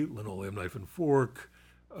 LKTV, Linoleum Knife and Fork,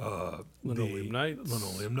 Linoleum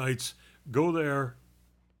Nights. Go there.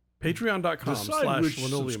 Decide which Patreon.com/linoleum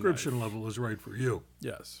subscription level is right for you.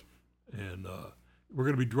 Yes. And we're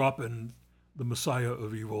going to be dropping the Messiah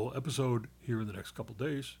of Evil episode here in the next couple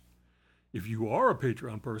days. If you are a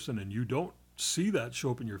Patreon person and you don't see that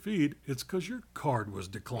show up in your feed, it's because your card was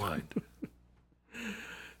declined.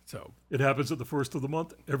 So it happens at the first of the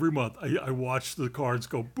month. Every month, I watch the cards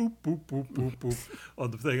go boop, boop, boop, boop, boop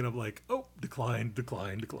on the thing, and I'm like, oh, decline.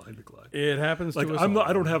 it happens Like to us I'm not. all.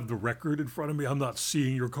 I don't have the record in front of me. I'm not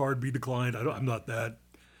seeing your card be declined. I'm not that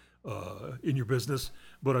in your business,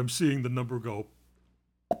 but I'm seeing the number go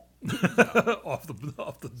off the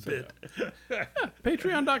bit.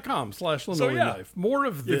 Patreon.com/linoleum knife. More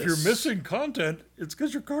of this. If you're missing content, it's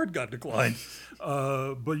because your card got declined.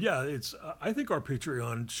 But yeah, it's. I think our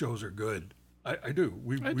Patreon shows are good. I do.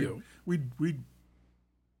 We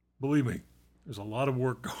believe me. There's a lot of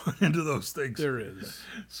work going into those things. There is.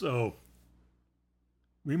 So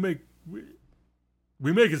we make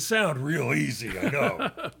it sound real easy. I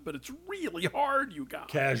know, but it's really hard, you guys.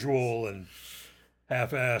 Casual and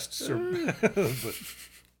half-assed, but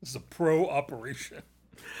it's a pro operation.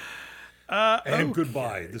 And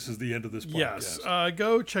goodbye. This is the end of this podcast. Yes.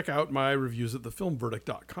 Go check out my reviews at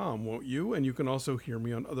thefilmverdict.com, won't you? And you can also hear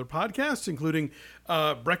me on other podcasts, including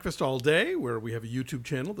Breakfast All Day, where we have a YouTube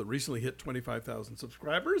channel that recently hit 25,000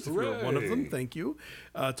 subscribers. Hooray. If you're one of them, thank you.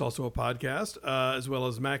 It's also a podcast, as well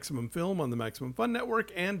as Maximum Film on the Maximum Fun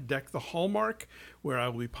Network and Deck the Hallmark, where I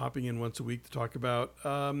will be popping in once a week to talk about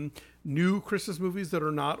new Christmas movies that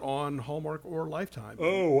are not on Hallmark or Lifetime.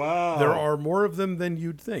 Oh, wow. There are more of them than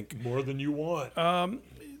you'd think. More than you want.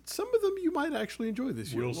 Some of them you might actually enjoy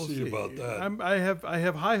this year. We'll see about that. I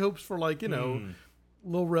have high hopes for, like, you know,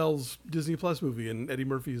 Lil Rel's Disney Plus movie and Eddie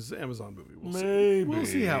Murphy's Amazon movie. We'll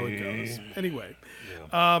see how it goes. Anyway,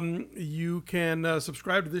 you can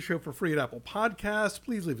subscribe to this show for free at Apple Podcasts.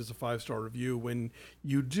 Please leave us a 5-star review when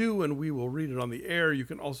you do, and we will read it on the air. You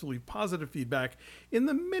can also leave positive feedback in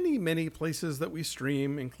the many, many places that we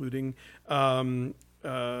stream, including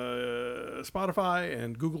Spotify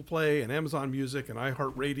and Google Play and Amazon Music and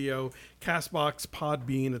iHeartRadio, Castbox,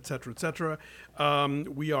 Podbean, etc.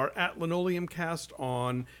 We are at Linoleumcast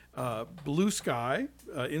on Blue Sky,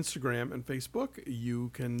 Instagram, and Facebook. You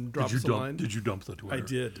can drop us a line. Did you dump the Twitter? I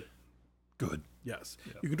did. Good. Yes.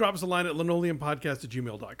 Yeah. You can drop us a line at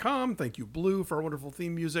linoleumpodcast@gmail.com. Thank you, Blue, for our wonderful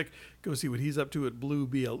theme music. Go see what he's up to at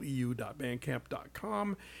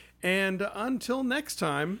blue.bandcamp.com. And until next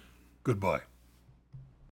time, goodbye.